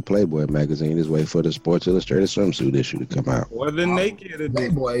even need Playboy magazine. Just wait for the Sports Illustrated swimsuit issue to come out. Or the naked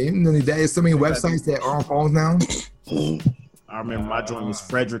Playboy. There's so many websites that are on phones now. Mm-hmm. I remember my joint was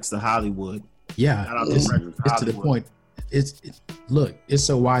Fredericks to Hollywood. Yeah, it's to the point. It's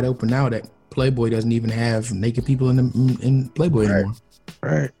so wide open now that Playboy doesn't even have naked people in Playboy anymore.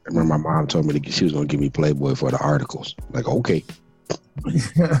 Right. I remember my mom told me she was going to give me Playboy for the articles. Like, okay.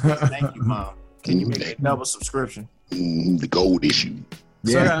 Thank you, Mom. Can you make a double subscription? The gold issue.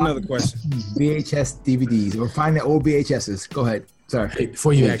 So I got another question. VHS DVDs. Or find the old VHSs. Go ahead. Sorry. Hey,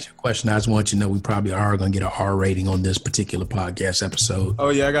 before you ask your question, I just want you to know we probably are going to get an R rating on this particular podcast episode. Oh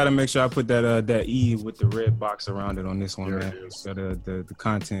yeah, I got to make sure I put that E with the red box around it on this one, man. So the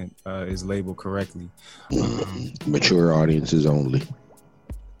content is labeled correctly. Mature audiences only.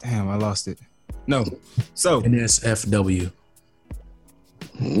 Damn, I lost it. No. So NSFW.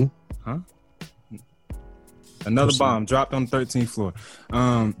 Mm-hmm. Huh? Another bomb dropped on the 13th floor.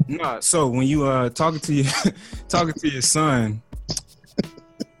 So when you talking to your son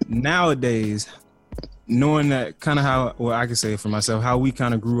nowadays, knowing that kind of how, well, I can say it for myself, how we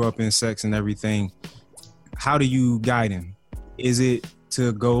kind of grew up in sex and everything, how do you guide him? Is it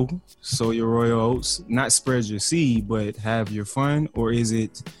to go sow your royal oats, not spread your seed, but have your fun? Or is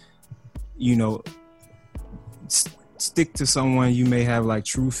it, stick to someone you may have like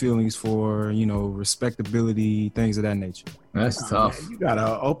true feelings for, respectability, things of that nature? That's tough. Man, you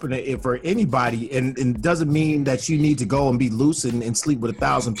gotta open it for anybody, and it doesn't mean that you need to go and be loose and sleep with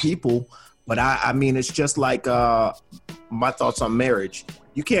 1,000 people. But I mean, it's just like my thoughts on marriage.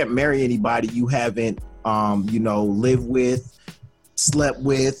 You can't marry anybody you haven't, lived with, slept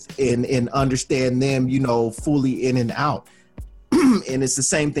with, and understand them, fully in and out. And it's the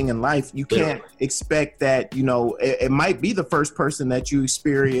same thing in life. You can't expect that, it might be the first person that you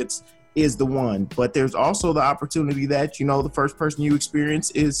experience is the one, but there's also the opportunity that, the first person you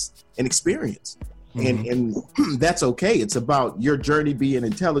experience is an experience. And that's okay. It's about your journey being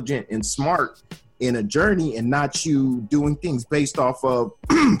intelligent and smart in a journey, and not you doing things based off of,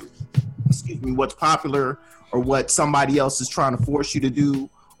 what's popular or what somebody else is trying to force you to do,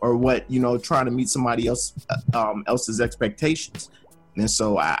 or what, trying to meet somebody else's expectations. And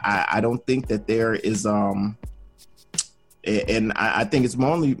so I don't think that there is, and I think it's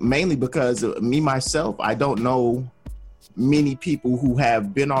mainly because me, myself, I don't know many people who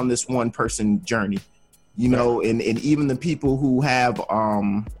have been on this one person journey, and even the people who have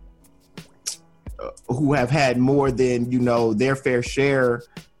had more than, their fair share,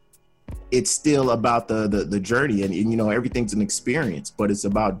 it's still about the journey, and everything's an experience, but it's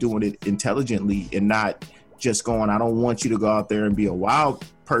about doing it intelligently and not just going, I don't want you to go out there and be a wild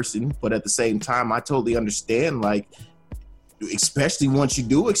person. But at the same time, I totally understand, like, especially once you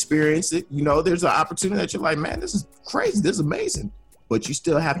do experience it, there's an opportunity that you're like, man, this is crazy, this is amazing. But you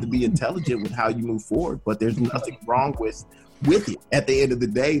still have to be intelligent with how you move forward. But there's nothing wrong with it. At the end of the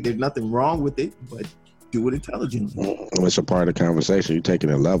day, there's nothing wrong with it, but do it intelligently. It's a part of the conversation. You're taking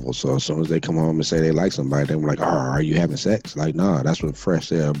a level. So as soon as they come home and say they like somebody, they're like, are you having sex? Like, nah, that's what Fresh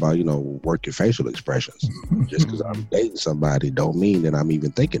said about, work your facial expressions. Just because I'm dating somebody don't mean that I'm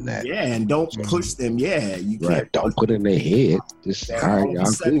even thinking that. Yeah, and don't push them. Yeah, you can't. Right. Don't put it in their head. Just, all right, y'all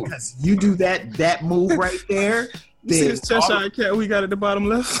cool. Because you do that move right there, See this Cheshire cat we got at the bottom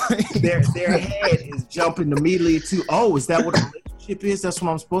left? their head is jumping immediately to, is that what a relationship is? That's what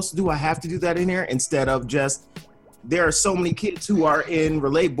I'm supposed to do? I have to do that in here? Instead of just, there are so many kids who are in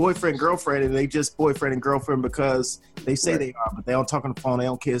boyfriend, girlfriend, and they just boyfriend and girlfriend because they say they are, but they don't talk on the phone, they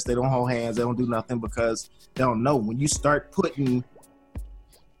don't kiss, they don't hold hands, they don't do nothing because they don't know. When you start putting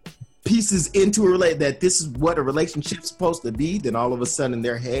pieces into a relate that this is what a relationship's supposed to be, then all of a sudden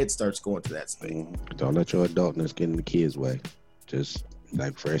their head starts going to that space. Don't let your adultness get in the kids' way. Just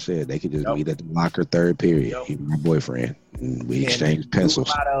like Fresh said, they could just meet at the locker third period. He's my boyfriend, and we exchange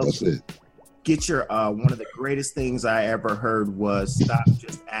pencils. That's it. Get your one of the greatest things I ever heard was stop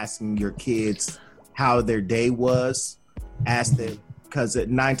just asking your kids how their day was. Ask them, because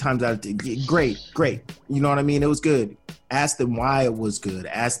 9 times out of 10, great. You know what I mean? It was good. Ask them why it was good.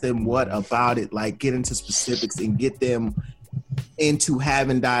 Ask them what about it, like get into specifics and get them into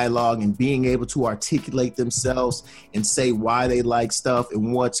having dialogue and being able to articulate themselves and say why they like stuff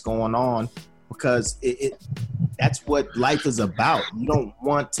and what's going on, because that's what life is about. You don't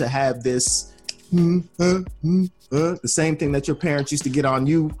want to have this the same thing that your parents used to get on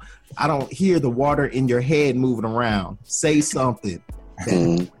you. I don't hear the water in your head moving around. Say something.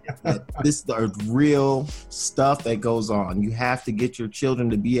 This is the real stuff that goes on. You have to get your children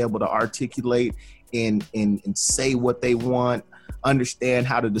to be able to articulate and say what they want, understand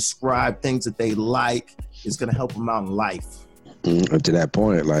how to describe things that they like. It's going to help them out in life. To that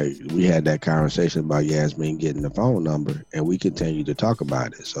point, like we had that conversation about Yasmin getting the phone number, and we continue to talk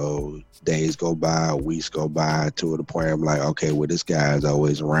about it. So days go by, weeks go by, to the point I'm like, okay, well, this guy is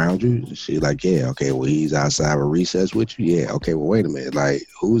always around you. She's like, yeah, okay, well, he's outside of recess with you. Yeah, okay, well, wait a minute, like,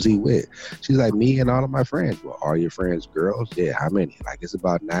 who's he with? She's like, me and all of my friends. Well, are your friends girls? Yeah, how many? Like, it's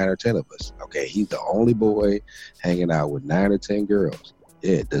about 9 or 10 of us. Okay, he's the only boy hanging out with 9 or 10 girls.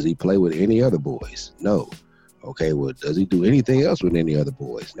 Yeah, does he play with any other boys? No. Okay, well, does he do anything else with any other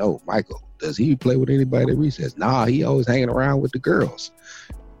boys? No. Michael, does he play with anybody at recess? Nah, he always hanging around with the girls.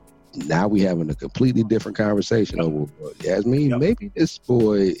 Now we having a completely different conversation over Yasmin. Maybe this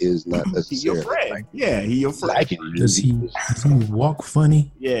boy is not necessarily your friend. like, yeah, he your friend. Like Does he walk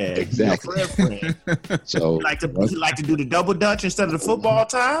funny? Yeah, exactly. Your friend. So he like to do the double dutch instead of the football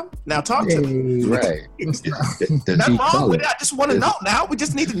time. Now talk to me. Right. Nothing wrong with it. I just want to know now. We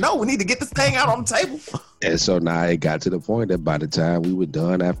just need to know. We need to get this thing out on the table. And so now it got to the point that by the time we were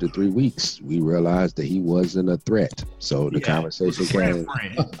done after 3 weeks, we realized that he wasn't a threat. So the conversation came.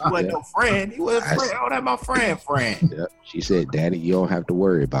 He wasn't no friend. He was a friend. Oh, that's my friend. Yep. She said, "Daddy, you don't have to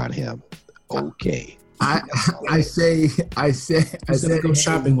worry about him." Okay. I said go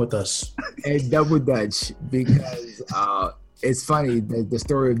shopping with us. A double dutch because it's funny the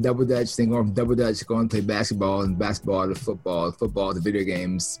story of double dutch thing, going from double dutch going to play basketball and basketball to football to video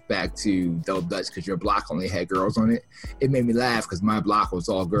games, back to double dutch because your block only had girls on it. It made me laugh because my block was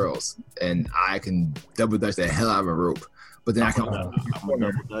all girls, and I can double dutch the hell out of a rope. But then I'm a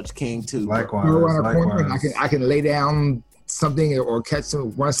double dutch king too. Likewise. I can lay down something or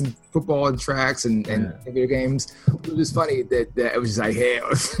run some football and tracks and video games. It was funny that it was just like, hey,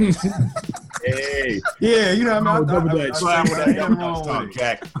 yeah, you know what I mean. Double dutch. I was out there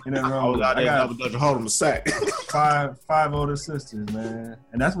double dutch, hold him a sack. five older sisters, man,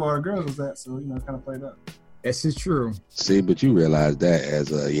 and that's where our girls was at. So kind of played up. This is true. See, but you realize that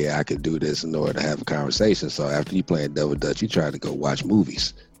as I could do this in order to have a conversation. So after you playing double dutch, you try to go watch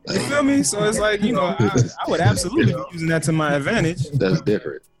movies. You feel me? So it's like, I would absolutely be using that to my advantage. That's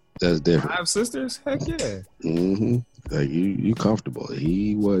different. I have sisters? Heck yeah. Mm-hmm. Like you comfortable.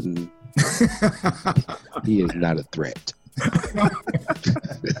 He wasn't. He is not a threat.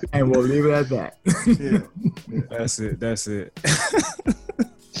 And we'll leave it at that. Yeah. That's it.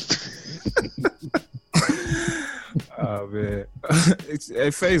 Oh man. Hey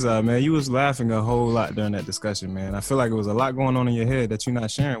Faison, man, you was laughing a whole lot during that discussion, man. I feel like it was a lot going on in your head that you're not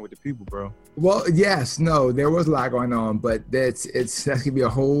sharing with the people, bro. Well, yes, no, there was a lot going on, but that could be a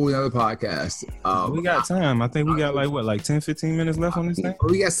whole other podcast. We got time. I think we got like 10, 15 minutes left on this thing.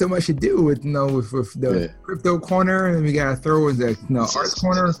 We got so much to do with the crypto corner, and we got to throw in the arts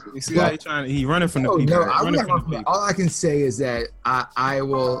corner. You see how he running from the people. No, all I can say is that I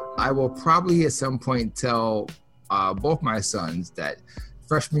will probably at some point tell both my sons that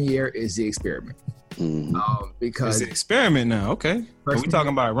freshman year is the experiment. Because it's an experiment now. Okay. Are we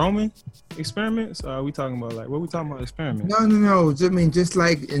talking about Roman experiments? Or are we talking about what are we talking about experiments? No. I mean, just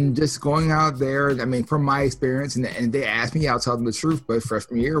going out there. I mean, from my experience, and they asked me, I'll tell them the truth. But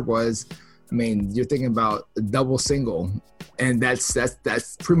freshman year was, I mean, you're thinking about a double single, and that's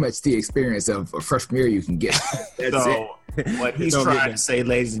pretty much the experience of a freshman year you can get. That's it. What he's trying to say,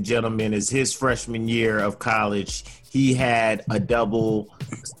 ladies and gentlemen, is his freshman year of college, he had a double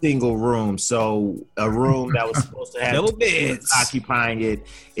single room. So a room that was supposed to have double beds occupying it,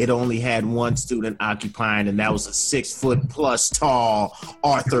 it only had one student occupying, and that was a 6-foot+ tall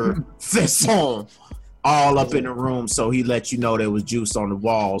Arthur Faison, all up in the room. So he let you know there was juice on the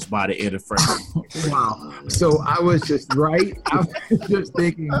walls by the end of freshman. Wow. So I was just right. I was just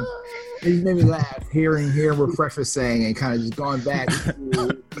thinking. It made me laugh hearing what Fresh was saying, and kind of just going back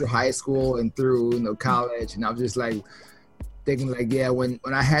through high school and through college, and I was just like thinking like, yeah, when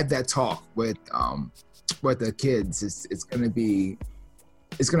I had that talk with the kids, it's gonna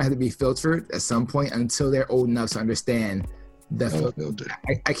have to be filtered at some point until they're old enough to understand that.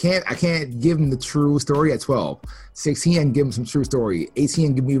 I can't give them the true story at 12. 16, I can give them some true story. 18, I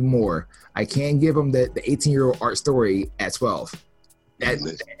can give me more. I can't give them the 18-year-old art story at 12. I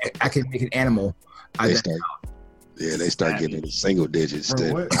can make an animal. They start getting into single digits.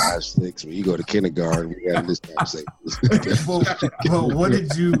 5, 6. When you go to kindergarten, we got this conversation. Well, what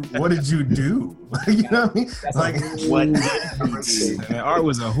did you do? You know what I mean? That's like what? Man, Art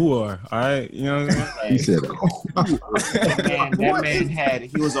was a whore. All right, you know what I'm saying? He said, that man had.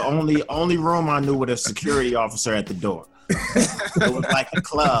 He was the only room I knew with a security officer at the door. It was like a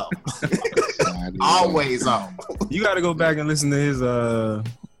club. Always on. You got to go back and listen to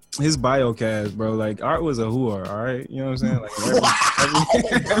his biocast, bro. Like, Art was a whore, all right? You know what I'm saying? Like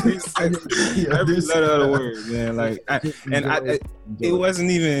every letter of the word, man. Like, it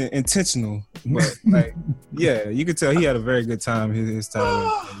wasn't even intentional, but like, yeah, you could tell he had a very good time his time.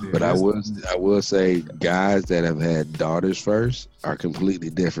 But I will say, guys that have had daughters first are completely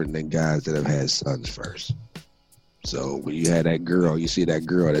different than guys that have had sons first. So when you had that girl, you see that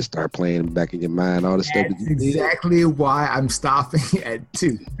girl that start playing back in your mind, all the stuff. That's exactly why I'm stopping at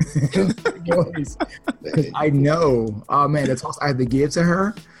 2. I know. Oh man, that's all I have to give to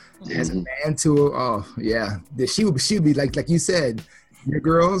her as a man to. Oh yeah, she would be like you said. Your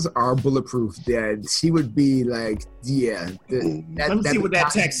girls are bulletproof. Dad, she would be like, yeah. Let me see what that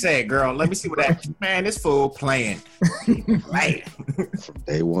text said, girl. Let me see what that man. This fool playing. Right. From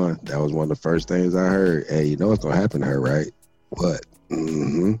day one, that was one of the first things I heard. Hey, you know what's gonna happen to her, right? What?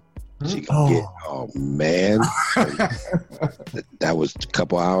 She gonna get. Oh man, that was a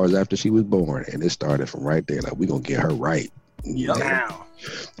couple hours after she was born, and it started from right there. Like, we gonna get her right. Now.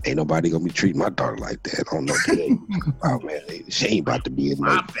 Ain't nobody gonna be treating my daughter like that. I don't know. Oh man, she ain't about to be in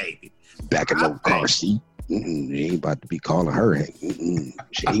my baby back in no car seat. She ain't about to be calling her.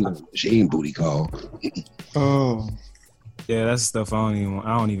 She ain't booty call. Oh, yeah, that's stuff I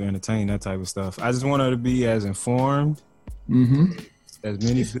don't even entertain that type of stuff. I just want her to be as informed. Mm-hmm. As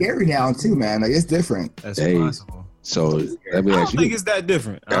many. It's scary now too, man. Like, it's different. That's possible. So let me I ask don't think you. it's that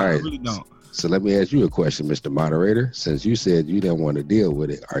different. All I right. really don't. So let me ask you a question, Mr. Moderator. Since you said you didn't want to deal with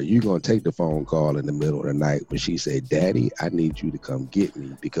it, are you going to take the phone call in the middle of the night when she said, "Daddy, I need you to come get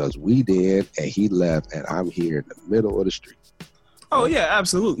me because we did and he left and I'm here in the middle of the street"? Oh yeah,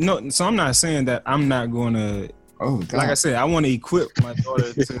 absolutely. No, so I'm not saying that I'm not going to. Oh, God. Like I said, I want to equip my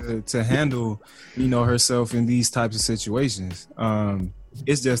daughter to handle, herself in these types of situations.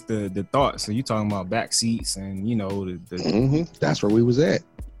 It's just the thought. So you talking about back seats and That's where we was at.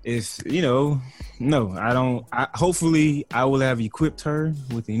 if no, I don't. Hopefully, I will have equipped her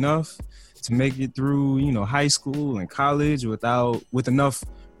with enough to make it through, high school and college with enough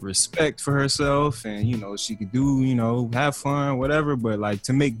respect for herself, and she could do, have fun, whatever. But like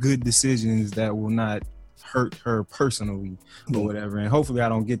to make good decisions that will not hurt her personally or whatever. And hopefully, I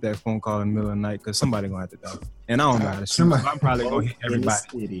don't get that phone call in the middle of the night because somebody gonna have to die. And I don't know how to shoot. So I'm probably gonna hit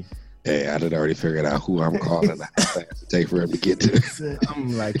everybody. Hey, I had already figured out who I'm calling. I have to take for him to get to.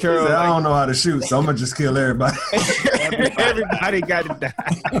 I'm like, Carol, I don't know how to shoot, so I'm gonna just kill everybody. everybody got to die.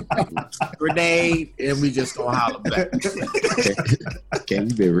 Grenade, and we just gonna holler back. Can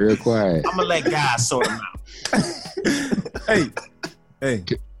you be real quiet? I'm gonna let guys sort them out. Hey,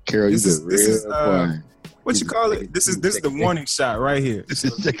 Carol, you this been is, real quiet. what you call it? This is the warning shot right here. This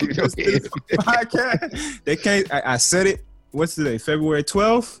podcast. They can't. I said it. What's today? February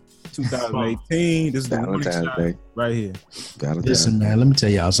 12th, 2018. This is the warning shot right here. Listen, man, let me tell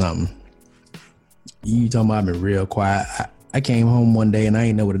y'all something. You talking about me real quiet. I came home one day and I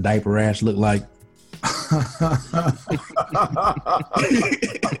didn't know what a diaper rash looked like.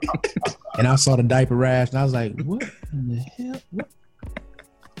 And I saw the diaper rash and I was like, what in the hell? What?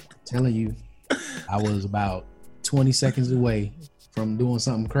 Telling you, I was about 20 seconds away from doing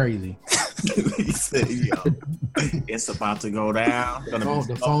something crazy. He said, "Yo, it's about to go down."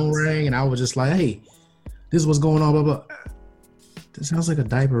 The phone rang and I was just like, "Hey, this is what's going on, blah, blah." This sounds like a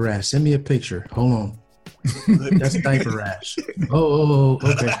diaper rash. Send me a picture. Hold on. That's a diaper rash. Oh,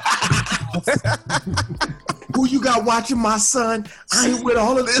 okay. Who you got watching my son? I ain't with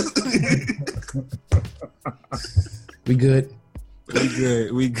all of this. We good?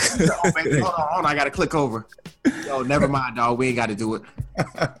 We good. Oh, baby, hold on. I gotta click over. Yo, never mind, dog. We ain't got to do it.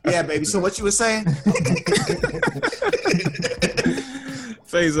 Yeah, baby. So what you were saying?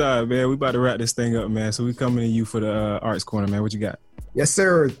 Faison, man, we about to wrap this thing up, man. So we coming to you for the Arts Corner, man. What you got? Yes,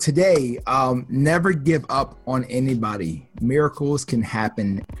 sir. Today, never give up on anybody. Miracles can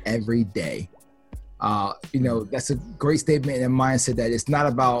happen every day. That's a great statement and mindset that it's not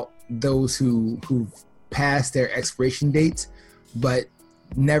about those who've passed their expiration dates, but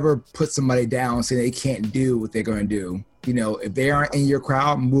never put somebody down saying they can't do what they're going to do. If they aren't in your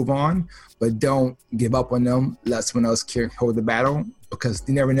crowd, move on, but don't give up on them. Let someone else hold the battle because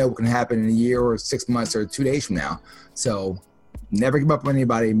you never know what can happen in a year or 6 months or 2 days from now. So never give up on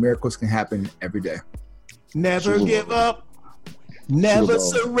anybody. Miracles can happen every day. Never give up. Never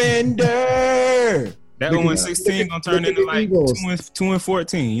surrender. That 1-16 gonna turn into like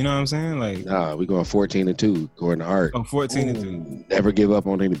 2-14. You know what I'm saying? Like, nah, we going 14-2 according to Art. 14-2. Never give up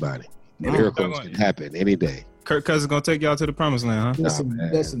on anybody. Miracles can happen any day. Kirk Cousins gonna take y'all to the promised land, huh?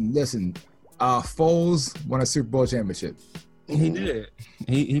 Listen. Foles won a Super Bowl championship. He did.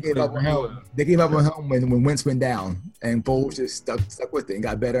 He gave up on him. They gave up on him when Wentz went down, and Foles just stuck with it and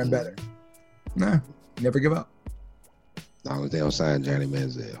got better and better. Nah, never give up. As long as they don't sign Johnny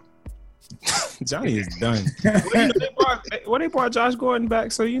Manziel. Johnny is done. They brought Josh Gordon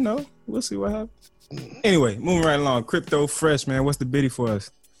back, so we'll see what happens. Anyway, moving right along. Crypto Fresh, man. What's the biddy for us?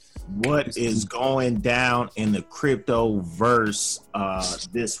 What is going down in the crypto verse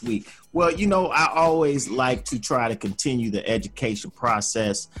this week? Well, I always like to try to continue the education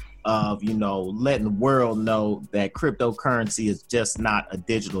process of, letting the world know that cryptocurrency is just not a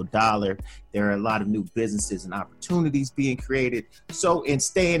digital dollar. There are a lot of new businesses and opportunities being created. So in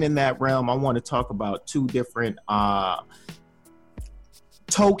staying in that realm, I want to talk about two different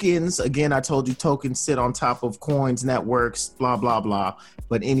tokens. Again, I told you tokens sit on top of coins, networks, blah, blah, blah.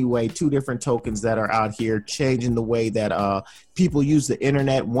 But anyway, two different tokens that are out here changing the way that people use the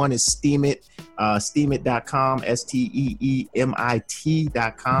internet. One is Steemit, Steemit.com,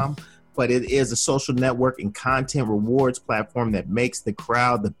 STEEMIT.com. But it is a social network and content rewards platform that makes the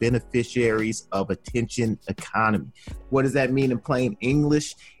crowd the beneficiaries of attention economy. What does that mean in plain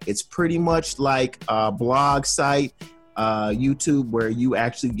English? It's pretty much like a blog site YouTube, where you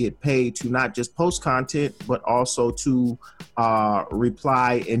actually get paid to not just post content, but also to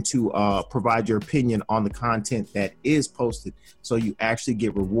reply and to provide your opinion on the content that is posted. So you actually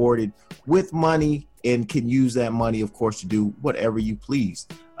get rewarded with money and can use that money, of course, to do whatever you please.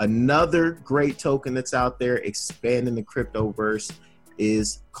 Another great token that's out there expanding the cryptoverse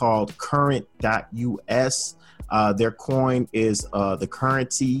is called current.us. Their coin is the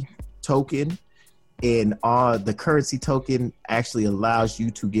currency token. And the currency token actually allows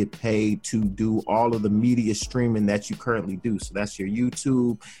you to get paid to do all of the media streaming that you currently do. So that's your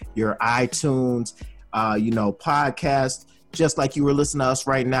YouTube, your iTunes, podcast. Just like you were listening to us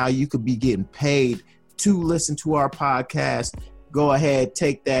right now, you could be getting paid to listen to our podcast. Go ahead,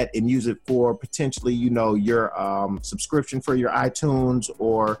 take that and use it for potentially, your subscription for your iTunes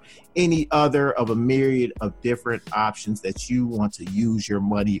or any other of a myriad of different options that you want to use your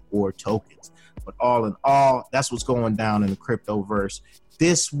money or tokens. But all in all, that's what's going down in the cryptoverse.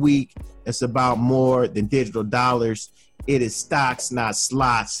 This week, it's about more than digital dollars. It is stocks, not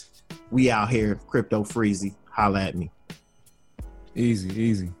slots. We out here, Crypto Freezy. Holla at me.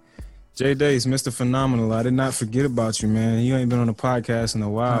 Easy. J Dace, Mr. Phenomenal. I did not forget about you, man. You ain't been on the podcast in a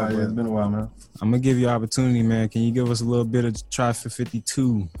while. Yeah, it's been a while, man. I'm going to give you an opportunity, man. Can you give us a little bit of Try for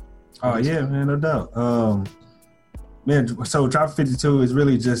 52? Oh, yeah, man, no doubt. Man, so Try for 52 is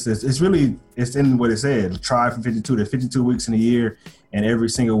really just, it's in what it said. Try for 52. There's 52 weeks in a year, and every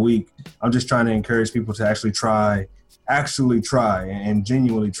single week, I'm just trying to encourage people to actually try and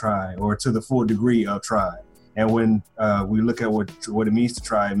genuinely try, or to the full degree of try. And when we look at what it means to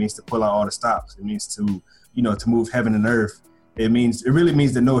try, it means to pull out all the stops. It means to move heaven and earth. It really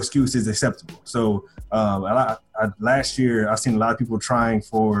means that no excuse is acceptable. So last year, I've seen a lot of people trying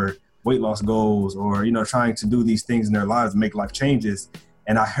for weight loss goals, or trying to do these things in their lives to make life changes.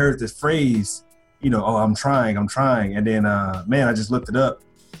 And I heard this phrase, I'm trying, and then I just looked it up,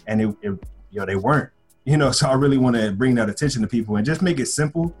 and they weren't. So I really want to bring that attention to people and just make it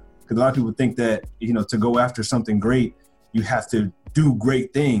simple, because a lot of people think that to go after something great, you have to do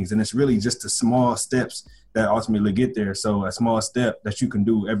great things, and it's really just the small steps that ultimately get there. So a small step that you can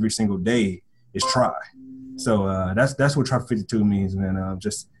do every single day is try. So that's what Try for 52 means, man.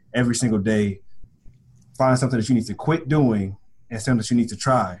 Just every single day, find something that you need to quit doing and something that you need to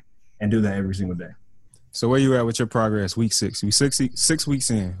try, and do that every single day. So where you at with your progress? Week 6. We 6 weeks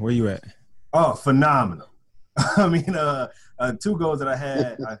in. Where you at? Oh, phenomenal. I mean, 2 goals that I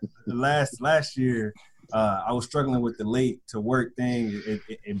had last year, I was struggling with the late to work thing.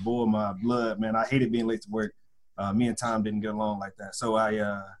 It boiled my blood, man. I hated being late to work. Me and Tom didn't get along like that. So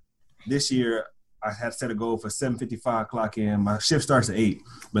this year, I had set a goal for 7:55 clock in. My shift starts at 8,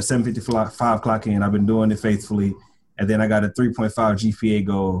 but 7:55 clock in. I've been doing it faithfully. And then I got a 3.5 GPA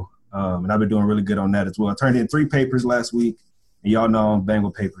goal, and I've been doing really good on that as well. I turned in 3 papers last week, and y'all know I'm bang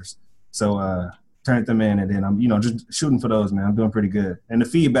with papers. So turned them in, and then I'm, just shooting for those, man. I'm doing pretty good. And the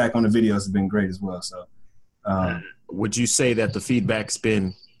feedback on the videos has been great as well. So would you say that the feedback's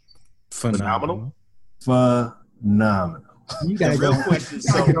been phenomenal? Phenomenal. You got real question.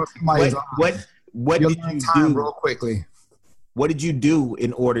 So what did you do real quickly? What did you do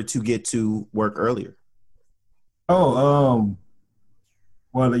in order to get to work earlier? Well,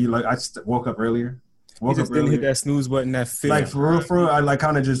 I just woke up earlier. Didn't hit that snooze button that fit. Like for real, I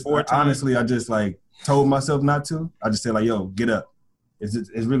kind of just honestly, I just told myself not to. I just said yo, get up.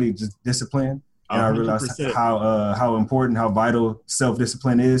 It's really just discipline, and 100%. I realized how important, how vital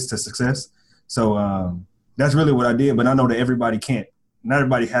self-discipline is to success. So that's really what I did. But I know that everybody can't. Not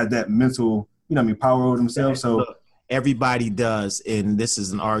everybody has that mental, power over themselves. So look, everybody does, and this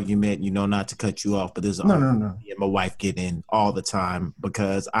is an argument, not to cut you off, but there's no. Me and my wife get in all the time,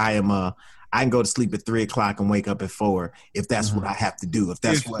 because I can go to sleep at 3 o'clock and wake up at 4 if that's what I have to do. If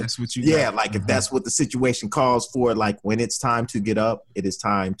that's what you got. If that's what the situation calls for, like when it's time to get up, it is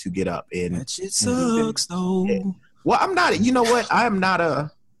time to get up. And that shit sucks though. Yeah. Well, I'm not. You know what? I am not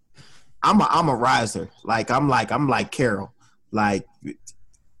a. I'm a riser. I'm like Carol. Like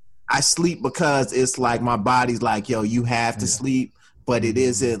I sleep because it's like my body's like, yo, you have to sleep. But it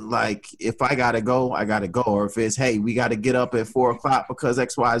isn't like, if I gotta go, I gotta go. Or if it's, hey, we gotta get up at 4 o'clock because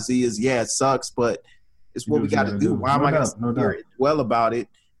XYZ is, it sucks, but it's what we gotta do. Why am I gonna sit here and dwell about it?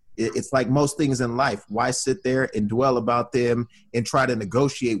 It's like most things in life. Why sit there and dwell about them and try to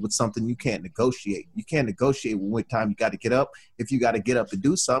negotiate with something you can't negotiate? You can't negotiate with what time you gotta get up. If you gotta get up and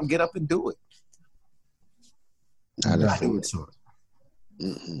do something, get up and do it. I do it.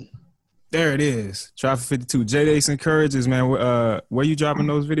 Mm-hmm. There it is. Try for 52. J Dace Encourages, man. Where you dropping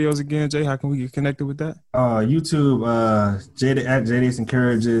those videos again, Jay? How can we get connected with that? YouTube, at J Dace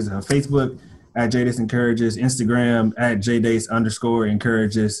Encourages. Facebook, at JDace Encourages, Instagram at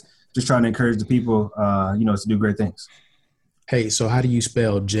JDace_encourages. Just trying to encourage the people, to do great things. Hey, so how do you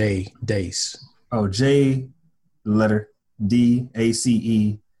spell J Dace? Oh, J, letter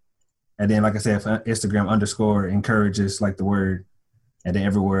DACE. And then, like I said, Instagram _encourages, like the word. And then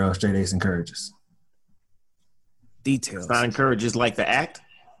everywhere else, JDace Encourages. Details. It's not encourages like the act.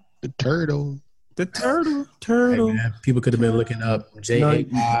 The turtle. The turtle. Hey, man, people could have been looking up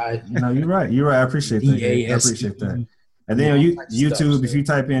JAI. No, you're right. You're right. I appreciate that. I appreciate that. And then on YouTube, if you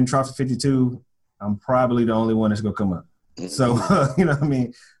type in Trophy 52, I'm probably the only one that's going to come up. So, you know what I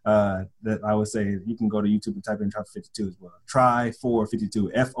mean? That I would say you can go to YouTube and type in Trophy 52 as well. Try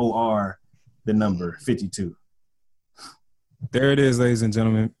 452, FOR, the number 52. There it is, ladies and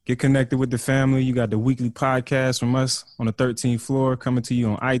gentlemen. Get connected with the family. You got the weekly podcast from us on the 13th floor coming to you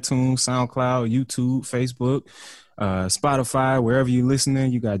on iTunes, SoundCloud, YouTube, Facebook, Spotify, wherever you're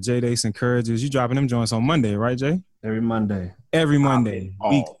listening. You got JDace Encourages. You dropping them joints on Monday, right, Jay? Every Monday. Every Monday.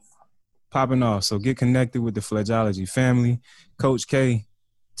 Popping off. So get connected with the Fledgeology family. Coach K,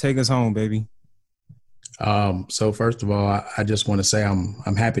 take us home, baby. So first of all, I just want to say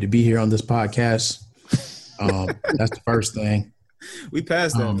I'm happy to be here on this podcast. That's the first thing. We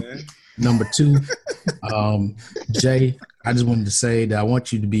passed that, man. Number two, Jay, I just wanted to say that I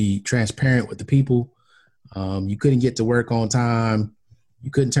want you to be transparent with the people. You couldn't get to work on time. You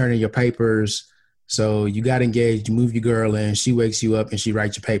couldn't turn in your papers. So you got engaged, you move your girl in, she wakes you up and she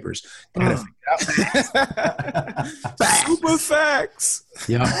writes your papers. Super facts.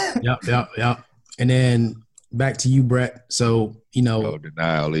 Yep. And then back to you, Brett. So, No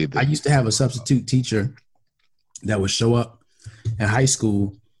denial either. I used to have a substitute teacher that would show up in high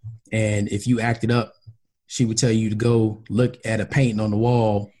school, and if you acted up, she would tell you to go look at a painting on the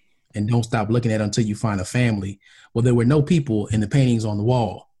wall and don't stop looking at it until you find a family. Well, there were no people in the paintings on the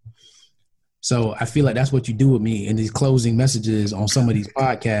wall. So I feel like that's what you do with me in these closing messages on some of these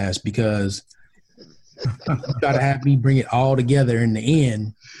podcasts, because you try to have me bring it all together in the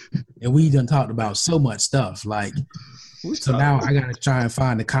end, and we done talked about so much stuff. Like, so now I got to try and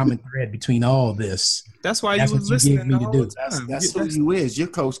find the common thread between all this. That's why you was listening the whole time. That's who you is. You're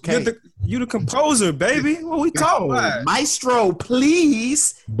Coach K. You the composer, baby. What we talking about? Maestro,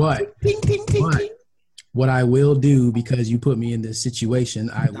 please. But what I will do, because you put me in this situation,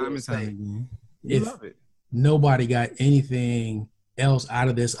 I will say, if nobody got anything else out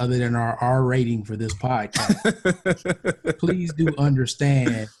of this other than our R rating for this podcast, please do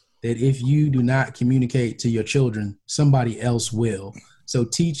understand that if you do not communicate to your children, somebody else will. So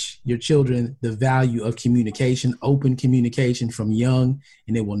teach your children the value of communication, open communication from young,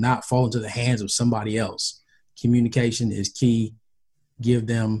 and it will not fall into the hands of somebody else. Communication is key. Give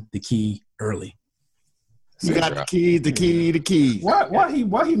them the key early. You got the key. Why he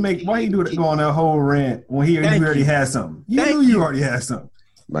go on that whole rant when he already had something? You already had something.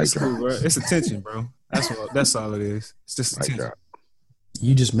 It's cool, bro. It's attention, bro. That's all it is. It's just attention.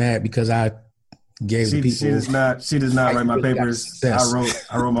 You just mad because I gave the people. She does not write my papers. I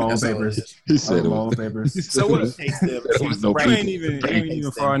wrote my own papers. He said my own papers. So what? I ain't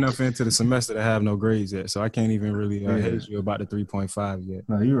even far enough into the semester to have no grades yet, so I can't even really hate you about the 3.5 yet.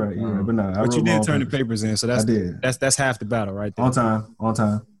 No, you're right. But you did turn the papers in, so that's half the battle right there. On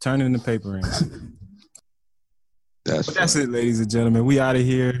time. Turning the paper in. That's it, ladies and gentlemen. We out of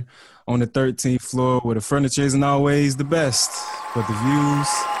here on the 13th floor, where the furniture isn't always the best, but the views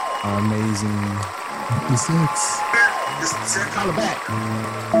are amazing. 56. Call it back.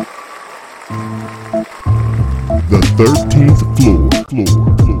 The 13th floor.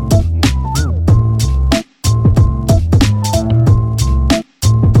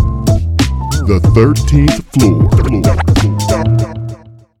 The 13th floor.